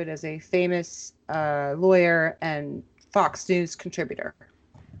 David, is a famous lawyer and Fox News contributor.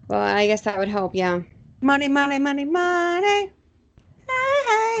 Well, I guess that would help, yeah. Money, money, money, money.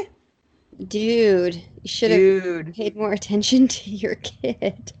 Hey. Dude, you should have paid more attention to your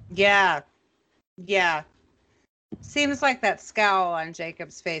kid. Yeah. Yeah. Seems like that scowl on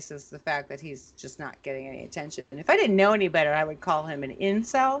Jacob's face is the fact that he's just not getting any attention. If I didn't know any better, I would call him an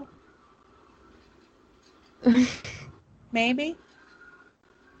incel. Maybe.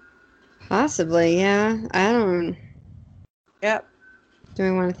 Possibly, yeah. I don't... Yep. Do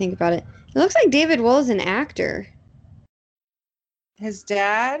I want to think about it? It looks like David Wohl is an actor. His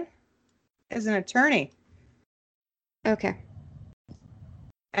dad is an attorney. Okay.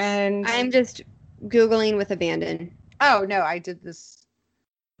 And I'm just Googling with abandon. Oh, no, I did this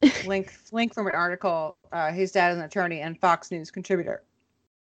link from an article. His dad is an attorney and Fox News contributor.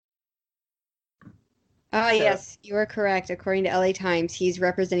 Oh, so. Yes, you are correct. According to LA Times, he's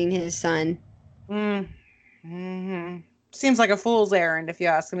representing his son. Mm-hmm. Seems like a fool's errand, if you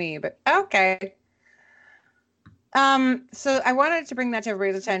ask me, but okay. So I wanted to bring that to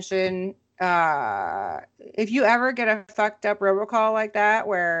everybody's attention. If you ever get a fucked up robocall like that,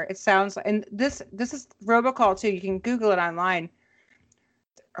 where it sounds like, and this is robocall too, you can Google it online.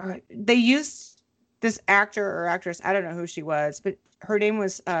 They used this actor or actress, I don't know who she was, but her name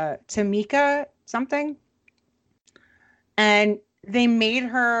was Tamika something, and they made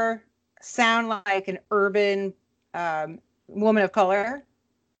her sound like an urban woman of color,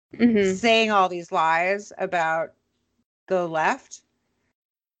 saying all these lies about the left,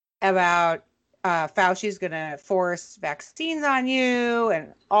 about Fauci's gonna force vaccines on you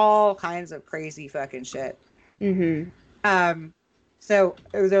and all kinds of crazy fucking shit. So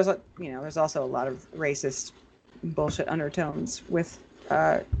there's also a lot of racist bullshit undertones with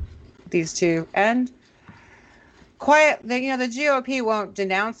these two, and the GOP won't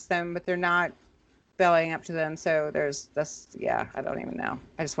denounce them, but they're not bellying up to them. So I don't even know.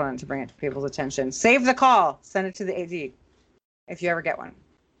 I just wanted to bring it to people's attention. Save the call. Send it to the AG if you ever get one.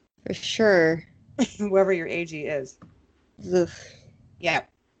 For sure. Whoever your AG is. Ugh. Yeah.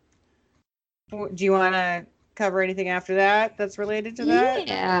 Do you want to cover anything after that that's related to that?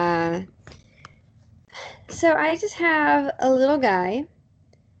 Yeah. So I just have a little guy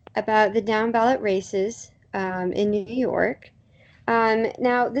about the down ballot races in New York.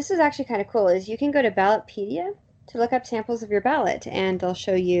 Now, this is actually kind of cool, is you can go to Ballotpedia to look up samples of your ballot, and they'll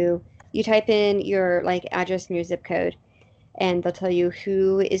show you type in your address and your zip code, and they'll tell you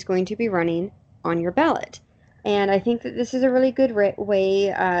who is going to be running on your ballot. And I think that this is a really good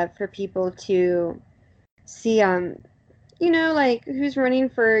way for people to see, who's running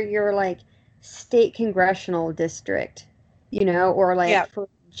for your, state congressional district, or, for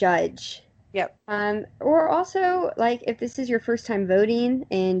judge. Yep. Or also, if this is your first time voting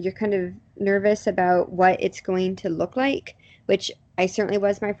and you're kind of nervous about what it's going to look like, which I certainly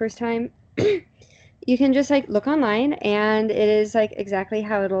was my first time, you can just look online and it is exactly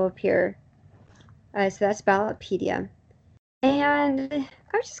how it'll appear. So that's Ballotpedia. And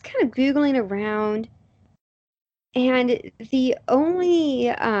I was just kind of Googling around, and the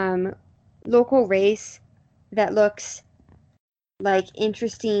only local race that looks like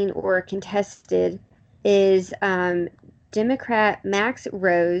interesting or contested is Democrat Max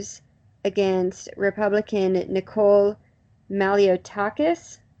Rose against Republican Nicole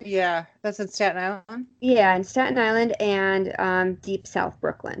Maliotakis. Yeah, that's in Staten Island. Yeah, in Staten Island and Deep South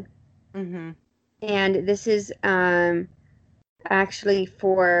Brooklyn. Mm-hmm. And this is actually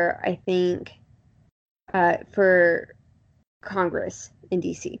for, I think, for Congress in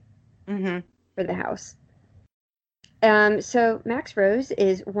DC, Mm-hmm. for the House. So Max Rose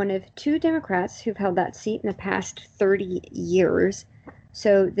is one of two Democrats who've held that seat in the past 30 years.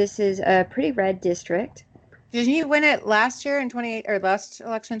 So this is a pretty red district. Did he win it last year in 28 or last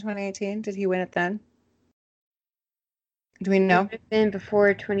election 2018? Did he win it then? Do we It know? would have been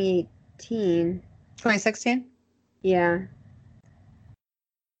before 2018. 2016? Yeah.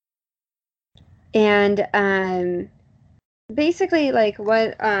 And basically, like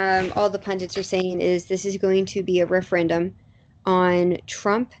what all the pundits are saying is this is going to be a referendum on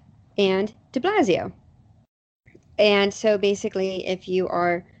Trump and de Blasio. And so basically, if you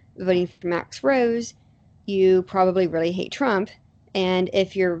are voting for Max Rose, you probably really hate Trump. And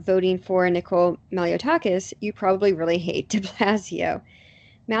if you're voting for Nicole Maliotakis, you probably really hate de Blasio.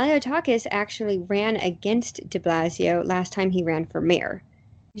 Maliotakis actually ran against de Blasio last time he ran for mayor.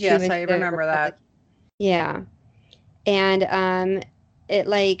 Yes, I remember that. Yeah. And it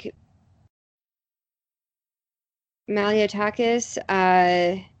like Maliotakis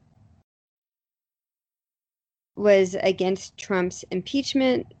was against Trump's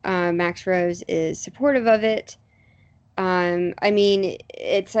impeachment. Max Rose is supportive of it. I mean,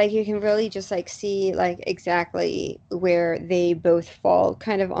 it's like you can really just like see like exactly where they both fall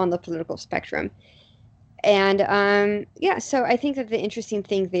kind of on the political spectrum. And yeah, so I think that the interesting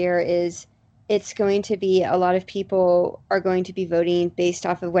thing there is it's going to be a lot of people are going to be voting based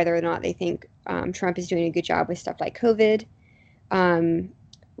off of whether or not they think Trump is doing a good job with stuff like COVID.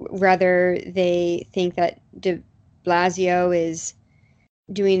 Rather, they think that de Blasio is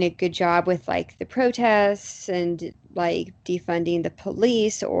doing a good job with like the protests and like defunding the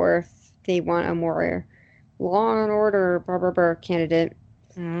police, or if they want a more law and order blah, blah, blah, candidate.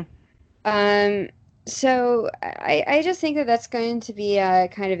 Mm-hmm. So I just think that that's going to be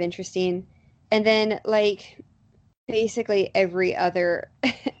kind of interesting. And then like basically every other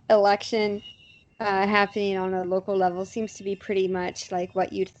election happening on a local level seems to be pretty much like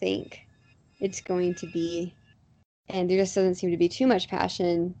what you'd think it's going to be. And there just doesn't seem to be too much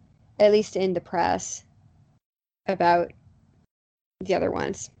passion, at least in the press, about the other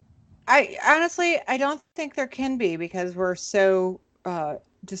ones. I honestly, I don't think there can be because we're so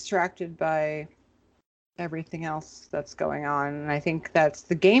distracted by everything else that's going on. And I think that's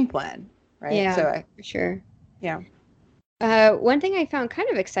the game plan, right? Yeah, So for sure. yeah. One thing I found kind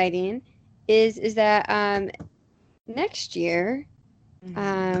of exciting is that next year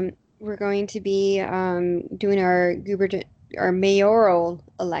we're going to be doing our mayoral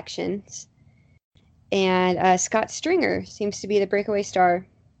elections, and Scott Stringer seems to be the breakaway star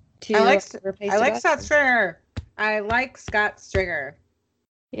to replace. I like Scott Stringer. I like Scott Stringer.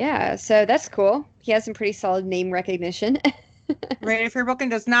 Yeah, so that's cool. He has some pretty solid name recognition. Radio Free Brooklyn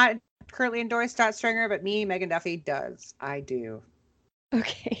does not currently endorse Scott Stringer, but me, Megan Duffy, does. I do.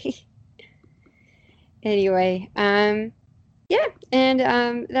 Okay. Anyway, yeah,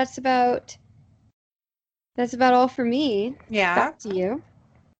 and that's about all for me. Yeah. Back to you.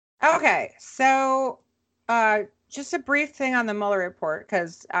 Okay, so just a brief thing on the Mueller report,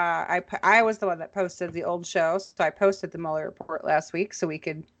 because I was the one that posted the old show, so I posted the Mueller report last week so we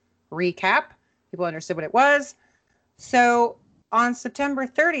could recap. People understood what it was. So on September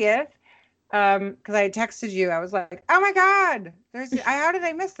 30th, because I had texted you, I was like, "Oh my God, how did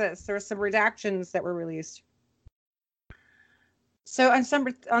I miss this?" There were some redactions that were released. So on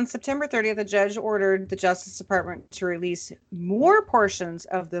September 30th, the judge ordered the Justice Department to release more portions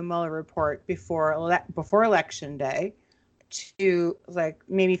of the Mueller report before Election Day, to like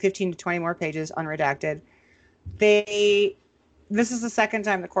maybe 15 to 20 more pages unredacted. This is the second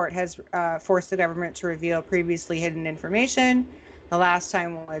time the court has forced the government to reveal previously hidden information. The last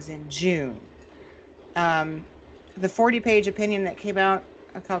time was in June. The 40-page opinion that came out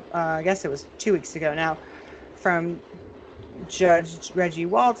I guess it was 2 weeks ago now, from Judge Reggie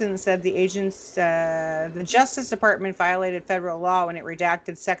Walton, said the Justice Department violated federal law when it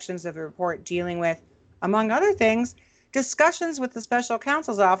redacted sections of the report dealing with, among other things, discussions with the special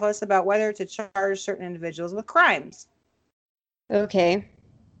counsel's office about whether to charge certain individuals with crimes. Okay.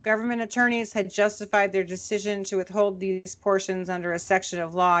 Government attorneys had justified their decision to withhold these portions under a section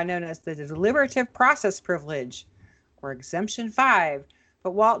of law known as the deliberative process privilege, or Exemption 5,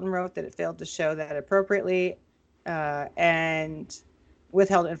 but Walton wrote that it failed to show that appropriately and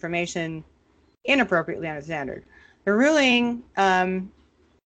withheld information inappropriately on its standard. The ruling,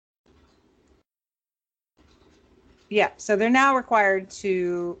 so they're now required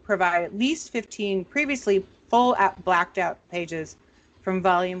to provide at least 15 previously full blacked out pages from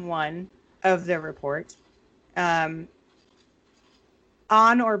volume 1 of the report on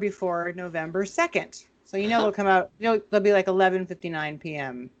or before November 2nd. So they'll come out, they'll be like 11:59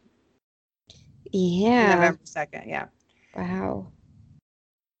 p.m. Yeah. November 2nd, yeah. Wow.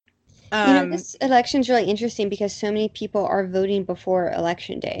 This election's really interesting because so many people are voting before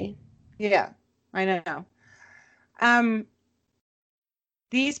Election Day. Yeah, I know.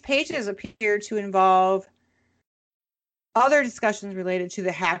 These pages appear to involve other discussions related to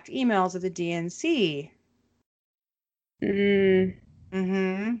the hacked emails of the DNC.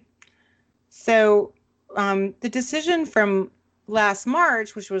 So the decision from last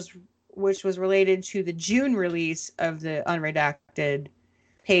March, which was related to the June release of the unredacted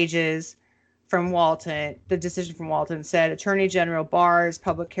pages from Walton, the decision from Walton said Attorney General Barr's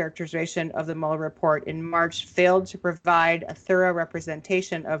public characterization of the Mueller report in March failed to provide a thorough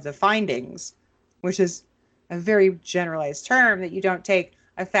representation of the findings, which is a very generalized term that you don't take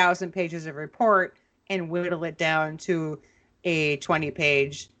 1,000 pages of report and whittle it down to a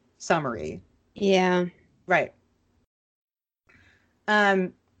 20-page summary. Yeah. Right.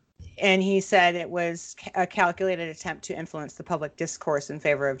 And he said it was a calculated attempt to influence the public discourse in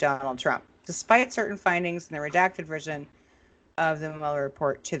favor of Donald Trump, despite certain findings in the redacted version of the Mueller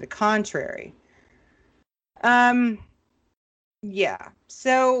report to the contrary. Yeah.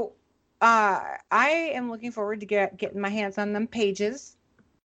 So I am looking forward to getting my hands on them pages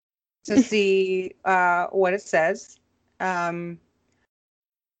to see what it says.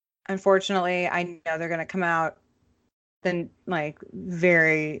 Unfortunately, I know they're going to come out then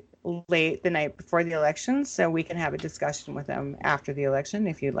very late the night before the election, so we can have a discussion with them after the election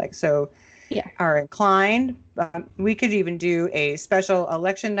if you'd like. So, yeah, are inclined. We could even do a special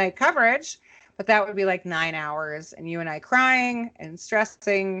election night coverage, but that would be 9 hours, and you and I crying and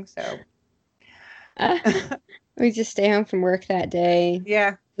stressing. So, we just stay home from work that day.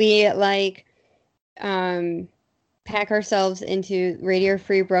 Yeah, we pack ourselves into Radio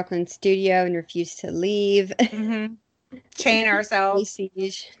Free Brooklyn studio and refuse to leave. Mm-hmm. Chain ourselves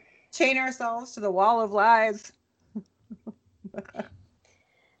to the wall of lies.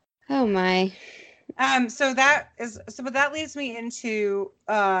 Oh my. So that leads me into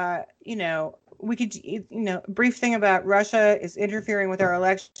we could a brief thing about Russia is interfering with our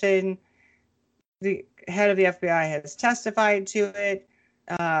election. The head of the FBI has testified to it.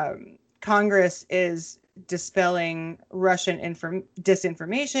 Congress is dispelling Russian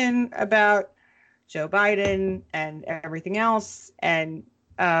disinformation about Joe Biden and everything else, and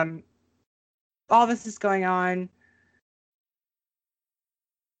all this is going on.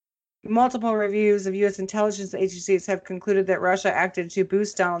 Multiple reviews of U.S. intelligence agencies have concluded that Russia acted to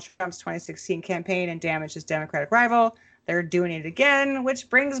boost Donald Trump's 2016 campaign and damage his Democratic rival. They're doing it again, which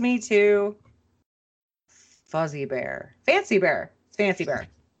brings me to Fancy Bear.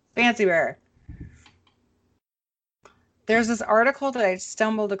 There's this article that I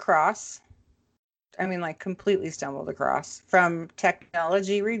stumbled across. Completely stumbled across from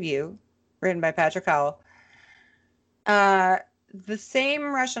Technology Review, written by Patrick Howell. The same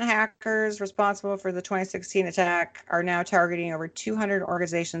Russian hackers responsible for the 2016 attack are now targeting over 200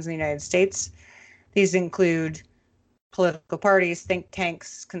 organizations in the United States. These include political parties, think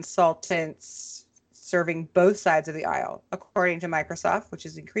tanks, consultants, serving both sides of the aisle, according to Microsoft, which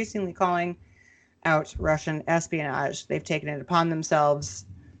is increasingly calling out Russian espionage. They've taken it upon themselves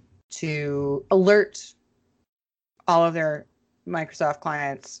to alert all of their Microsoft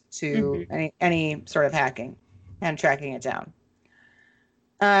clients to any sort of hacking and tracking it down.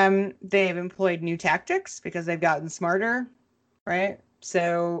 They've employed new tactics because they've gotten smarter, right?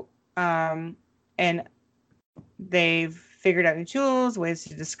 So, and they've figured out new tools, ways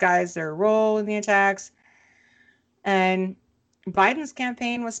to disguise their role in the attacks. And Biden's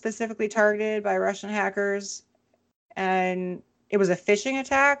campaign was specifically targeted by Russian hackers, and it was a phishing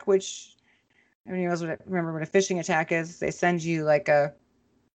attack, which, you guys remember what a phishing attack is. They send you a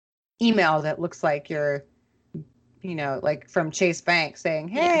email that looks like you're, from Chase Bank saying,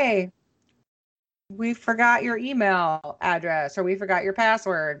 hey, we forgot your email address, or we forgot your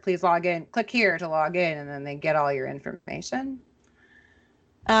password. Please log in. Click here to log in, and then they get all your information.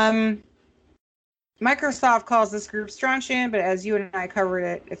 Microsoft calls this group Strontian, but as you and I covered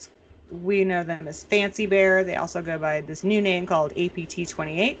it, we know them as Fancy Bear. They also go by this new name called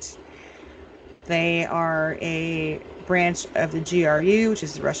APT28. They are a branch of the GRU, which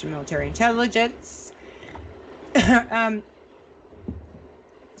is the Russian military intelligence.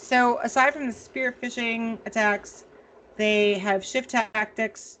 So aside from the spear phishing attacks, they have shift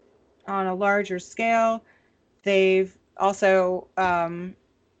tactics on a larger scale. They've also, let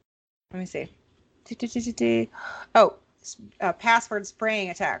me see. Oh, password spraying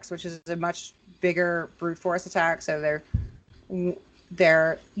attacks, which is a much bigger brute force attack. So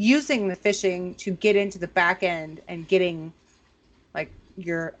they're using the phishing to get into the back end and getting like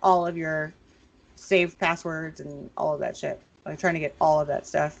all of your saved passwords and all of that shit. Like trying to get all of that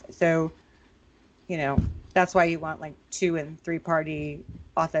stuff. So, that's why you want like 2 and 3 party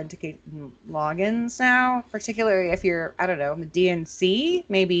authenticated logins now, particularly if you're, I don't know, the DNC,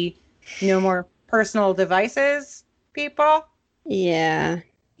 maybe no more personal devices, people. Yeah.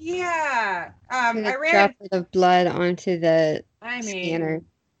 Yeah. I ran drop the blood onto the scanner.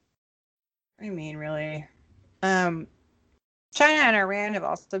 Really. China and Iran have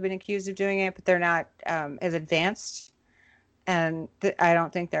also been accused of doing it, but they're not as advanced. And I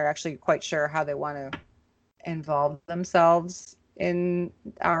don't think they're actually quite sure how they want to involve themselves in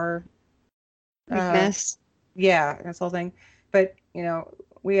our mess. Yeah, this whole thing. But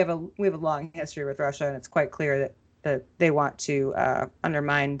we have a long history with Russia, and it's quite clear that they want to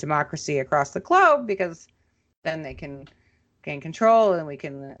undermine democracy across the globe, because then they can gain control and we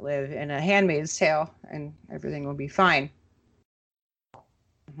can live in a handmaid's tale and everything will be fine.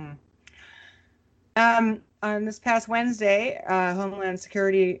 On this past Wednesday, Homeland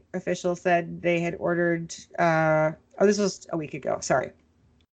Security officials said they had ordered, this was a week ago, sorry.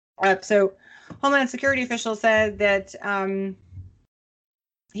 So Homeland Security officials said that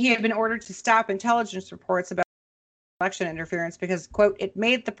he had been ordered to stop intelligence reports about election interference because, quote, it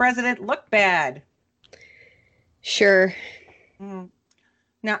made the president look bad. Sure.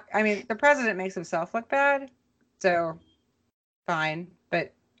 Now, I mean, the president makes himself look bad, so fine.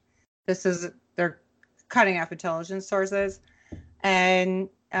 But they're cutting off intelligence sources. And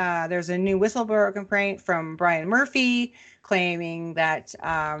there's a new whistleblower complaint from Brian Murphy claiming that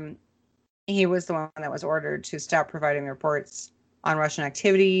he was the one that was ordered to stop providing reports on Russian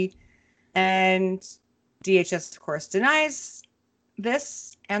activity. And DHS, of course, denies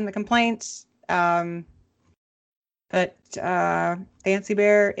this and the complaint. But Fancy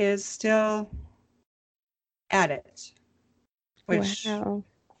Bear is still at it. Which, wow.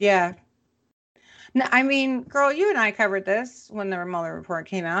 Yeah. No, I mean, girl, you and I covered this when the Mueller report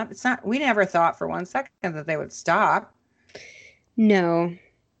came out. We never thought for 1 second that they would stop. No.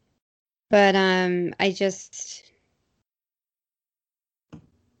 But I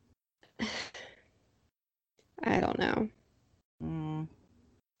don't know.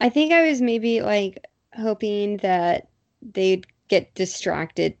 I think I was maybe like hoping that they'd get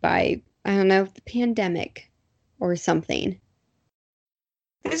distracted by, I don't know, the pandemic or something.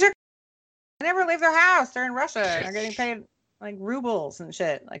 They never leave their house. They're in Russia. They're getting paid like rubles and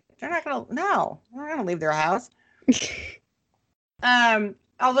shit. Like they're not gonna leave their house.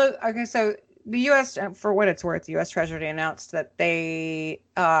 Although, okay, so the U.S., for what it's worth, the U.S. Treasury announced that they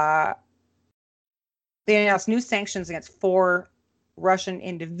announced new sanctions against 4 Russian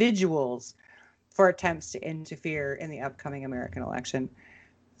individuals for attempts to interfere in the upcoming American election.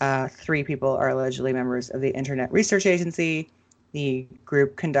 3 people are allegedly members of the Internet Research Agency, the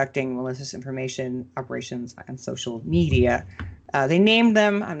group conducting malicious information operations on social media. They named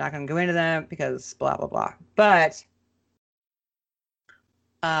them. I'm not going to go into them because blah, blah, blah. But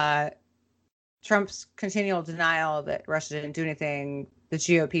Trump's continual denial that Russia didn't do anything, the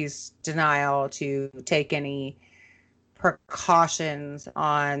GOP's denial to take any precautions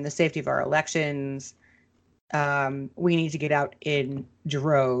on the safety of our elections. We need to get out in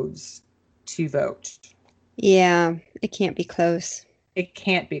droves to vote. Yeah, it can't be close. It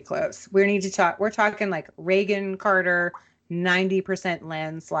can't be close. We're talking like Reagan, Carter, 90%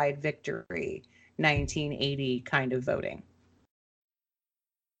 landslide victory, 1980 kind of voting.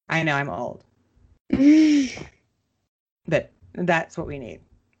 I know I'm old. But that's what we need.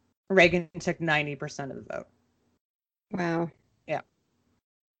 Reagan took 90% of the vote. Wow. Yeah.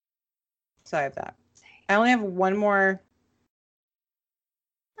 So I have that. I only have one more.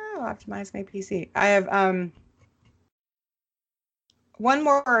 Optimize my PC. I have one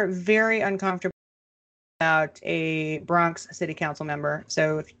more very uncomfortable about a Bronx City Council member.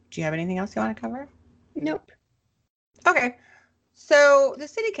 So do you have anything else you want to cover? Nope. Okay. So the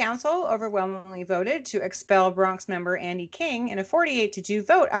City Council overwhelmingly voted to expel Bronx member Andy King in a 48-2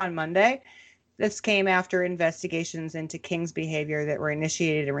 vote on Monday. This came after investigations into King's behavior that were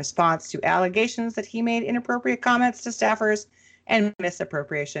initiated in response to allegations that he made inappropriate comments to staffers and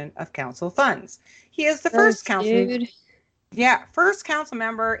misappropriation of council funds. He is the first council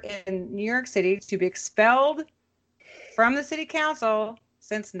member in New York City to be expelled from the city council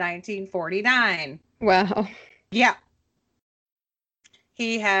since 1949. Wow. Yeah.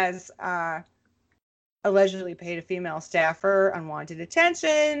 He has allegedly paid a female staffer unwanted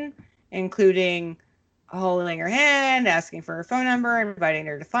attention, including holding her hand, asking for her phone number, inviting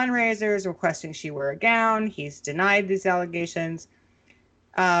her to fundraisers, requesting she wear a gown. He's denied these allegations.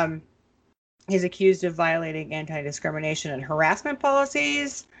 He's accused of violating anti-discrimination and harassment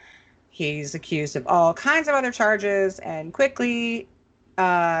policies. He's accused of all kinds of other charges, and quickly,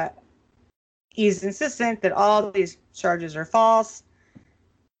 he's insistent that all of these charges are false.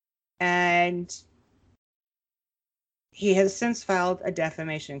 And he has since filed a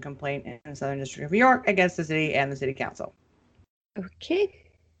defamation complaint in the Southern District of New York against the city and the city council. Okay.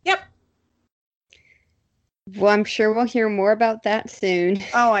 Yep. Well, I'm sure we'll hear more about that soon.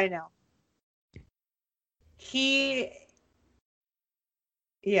 Oh, I know.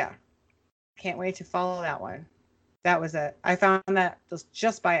 Can't wait to follow that one. I found that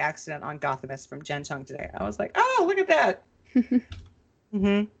just by accident on Gothamist from Jen Chung today. I was like, oh, look at that.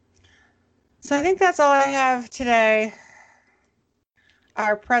 Mm-hmm. So I think that's all I have today.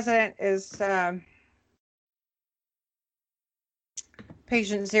 Our president is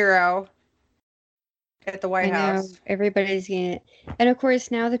patient zero at the White House. Everybody's getting it. And of course,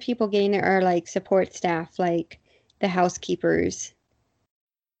 now the people getting it are like support staff, like the housekeepers,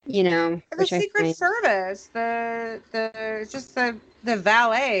 the Secret Service, the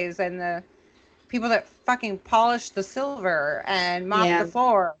valets and the people that fucking polish the silver and mop the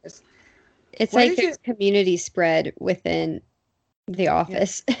floors. It's like there's community spread within the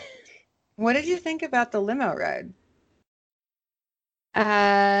office. Yeah. What did you think about the limo ride?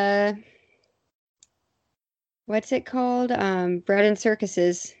 What's it called? Bread and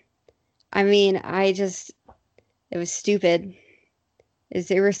Circuses. I mean, it was stupid.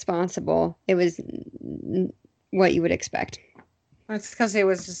 It's irresponsible. It was what you would expect. It's because he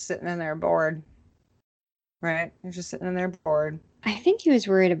was just sitting in there bored. Right? He was just sitting in there bored. I think he was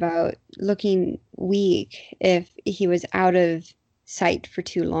worried about looking weak if he was out of sight for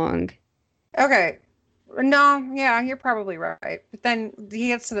too long. Okay. No, yeah, you're probably right. But then he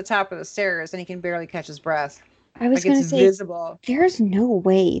gets to the top of the stairs and he can barely catch his breath. I was going to say, visible. There's no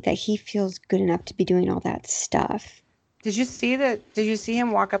way that he feels good enough to be doing all that stuff. Did you see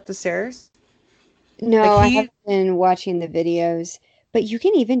him walk up the stairs? No, I haven't been watching the videos, but you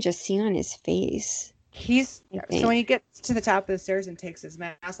can even just see on his face. So when he gets to the top of the stairs and takes his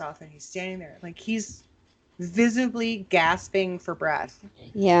mask off and he's standing there, like he's visibly gasping for breath.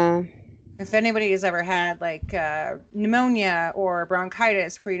 Yeah. If anybody has ever had like pneumonia or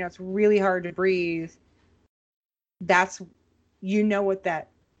bronchitis where it's really hard to breathe, that's what that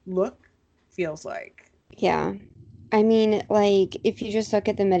look feels like. Yeah. I mean, like, if you just look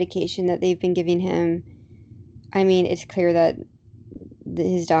at the medication that they've been giving him, I mean, it's clear that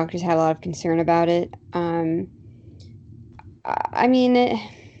his doctors had a lot of concern about it. I mean,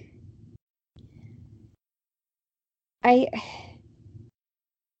 I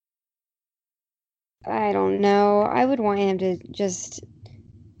don't know. I would want him to just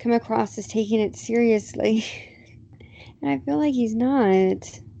come across as taking it seriously. And I feel like he's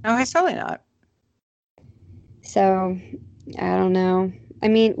not. No, he's totally not. So, I don't know. I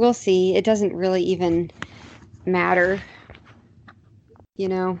mean, we'll see. It doesn't really even matter.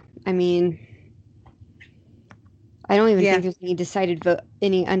 I mean, I don't even think there's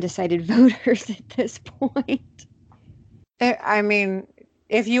any undecided voters at this point. I mean,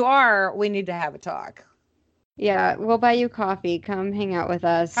 if you are, we need to have a talk. Yeah, we'll buy you coffee. Come hang out with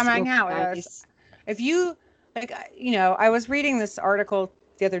us. Come hang out with us. If you, I was reading this article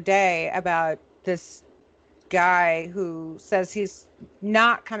the other day about this guy who says he's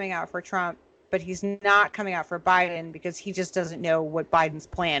not coming out for Trump, but he's not coming out for Biden because he just doesn't know what Biden's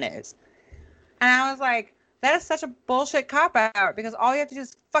plan is. And I was like, that is such a bullshit cop-out, because all you have to do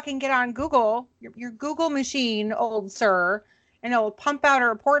is fucking get on Google, your Google machine, old sir, and it will pump out a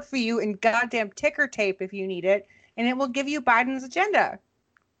report for you in goddamn ticker tape if you need it, and it will give you Biden's agenda.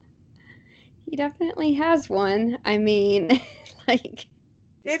 He definitely has one. I mean, like...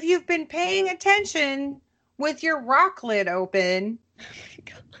 If you've been paying attention with your rock lid open... Oh my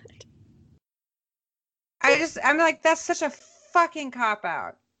God. I'm like, that's such a fucking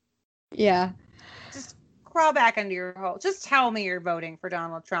cop-out. Yeah. Just crawl back into your hole. Just tell me you're voting for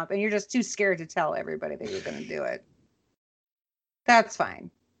Donald Trump and you're just too scared to tell everybody that you're going to do it. That's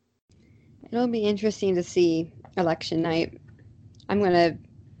fine. It'll be interesting to see election night. I'm going to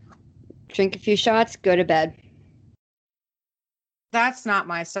drink a few shots, go to bed. That's not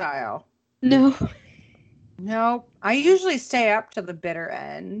my style. No. Nope. I usually stay up to the bitter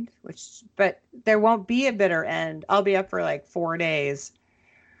end, but there won't be a bitter end. I'll be up for like 4 days.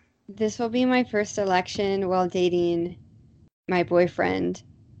 This will be my first election while dating my boyfriend,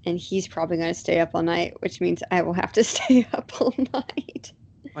 and he's probably going to stay up all night, which means I will have to stay up all night.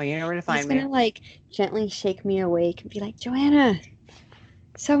 Well, you know where to find me. He's going to like gently shake me awake and be like, Joanna,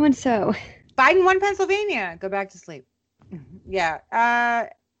 so-and-so. Biden won Pennsylvania. Go back to sleep. Yeah.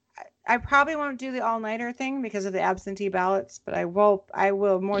 I probably won't do the all-nighter thing because of the absentee ballots, but I will more You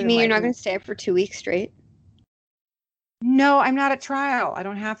than mean you're likely. not going to stay up for 2 weeks straight? No, I'm not at trial. I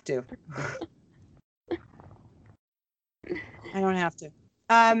don't have to. I don't have to.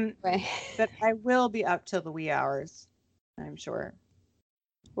 Right. But I will be up till the wee hours, I'm sure.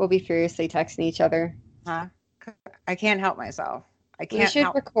 We'll be furiously texting each other. Huh? I can't help myself. We should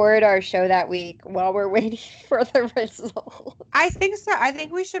record our show that week while we're waiting for the result. I think so. I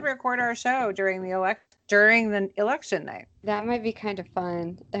think we should record our show during the election night. That might be kind of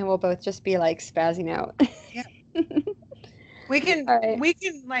fun, and we'll both just be like spazzing out. Yeah. We can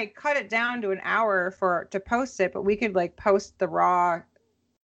like cut it down to an hour to post it, but we could like post the raw,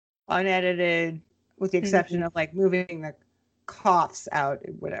 unedited, with the exception of like moving the coughs out,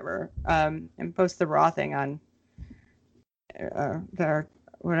 whatever, and post the raw thing on the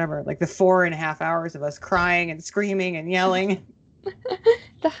whatever, like the 4.5 hours of us crying and screaming and yelling.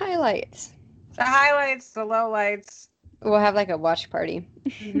 The highlights. The highlights, the lowlights. We'll have like a watch party.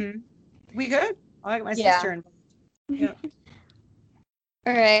 Mm-hmm. We could. I like my sister involved. Yeah.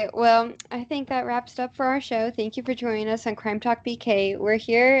 All right. Well, I think that wraps it up for our show. Thank you for joining us on Crime Talk BK. We're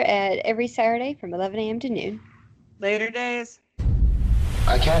here every Saturday from 11 a.m. to noon. Later days.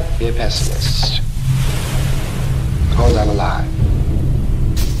 I can't be a pessimist because I'm alive.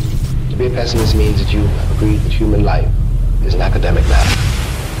 To be a pessimist means that you agree that human life is an academic matter.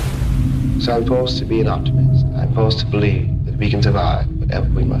 So I'm forced to be an optimist. I'm forced to believe that we can survive whatever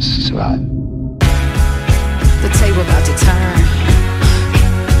we must survive. The table about to turn.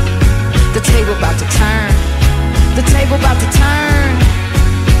 The table about to turn. The table about to turn.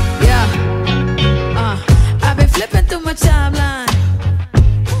 Yeah. I've been flipping through my timeline,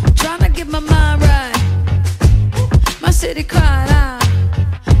 trying to get my mind right. My city cried out.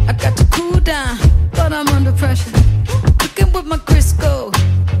 I got to cool down, but I'm under pressure. Cooking with my Crisco.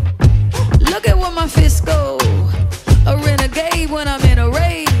 Look at what my fist go. A renegade when I'm in a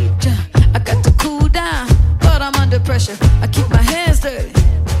rage. I got to cool down, but I'm under pressure. I keep my hands dirty,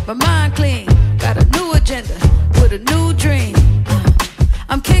 my mind clean. Got a new agenda with a new dream.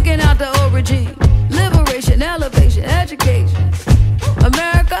 I'm kicking out the old regime. Liberation, elevation, education.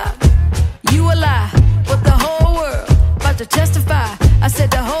 America, you a lie, but the whole world about to testify. I said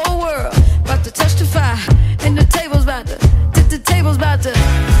the whole world about to testify. And the table's about to, the table's about to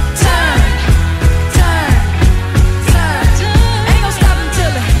turn. Ain't gonna stop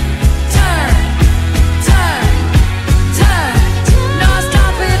until it turn. No,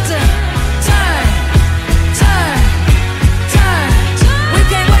 stop it to turn. We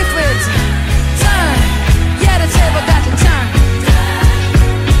can't wait for it to turn. Yeah, the table got to turn.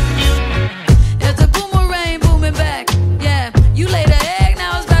 There's a boomerang booming back. Yeah, you laid an egg,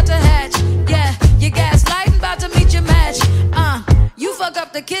 now it's about to hatch. Yeah, your gaslighting about to meet your match. You fuck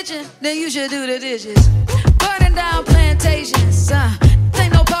up the kitchen, then you should do the dishes. Burning down plantations.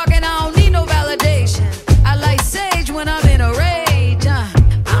 Ain't no parking, I don't need no validation. I like sage when I'm in a rage. I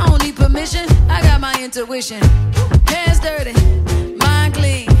don't need permission, I got my intuition. Hands dirty, mind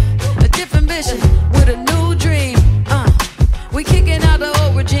clean. A different vision with a new dream. We kicking out the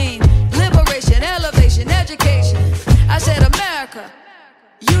old regime. Liberation, elevation, education. I said America,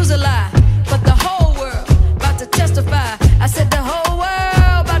 use a lie.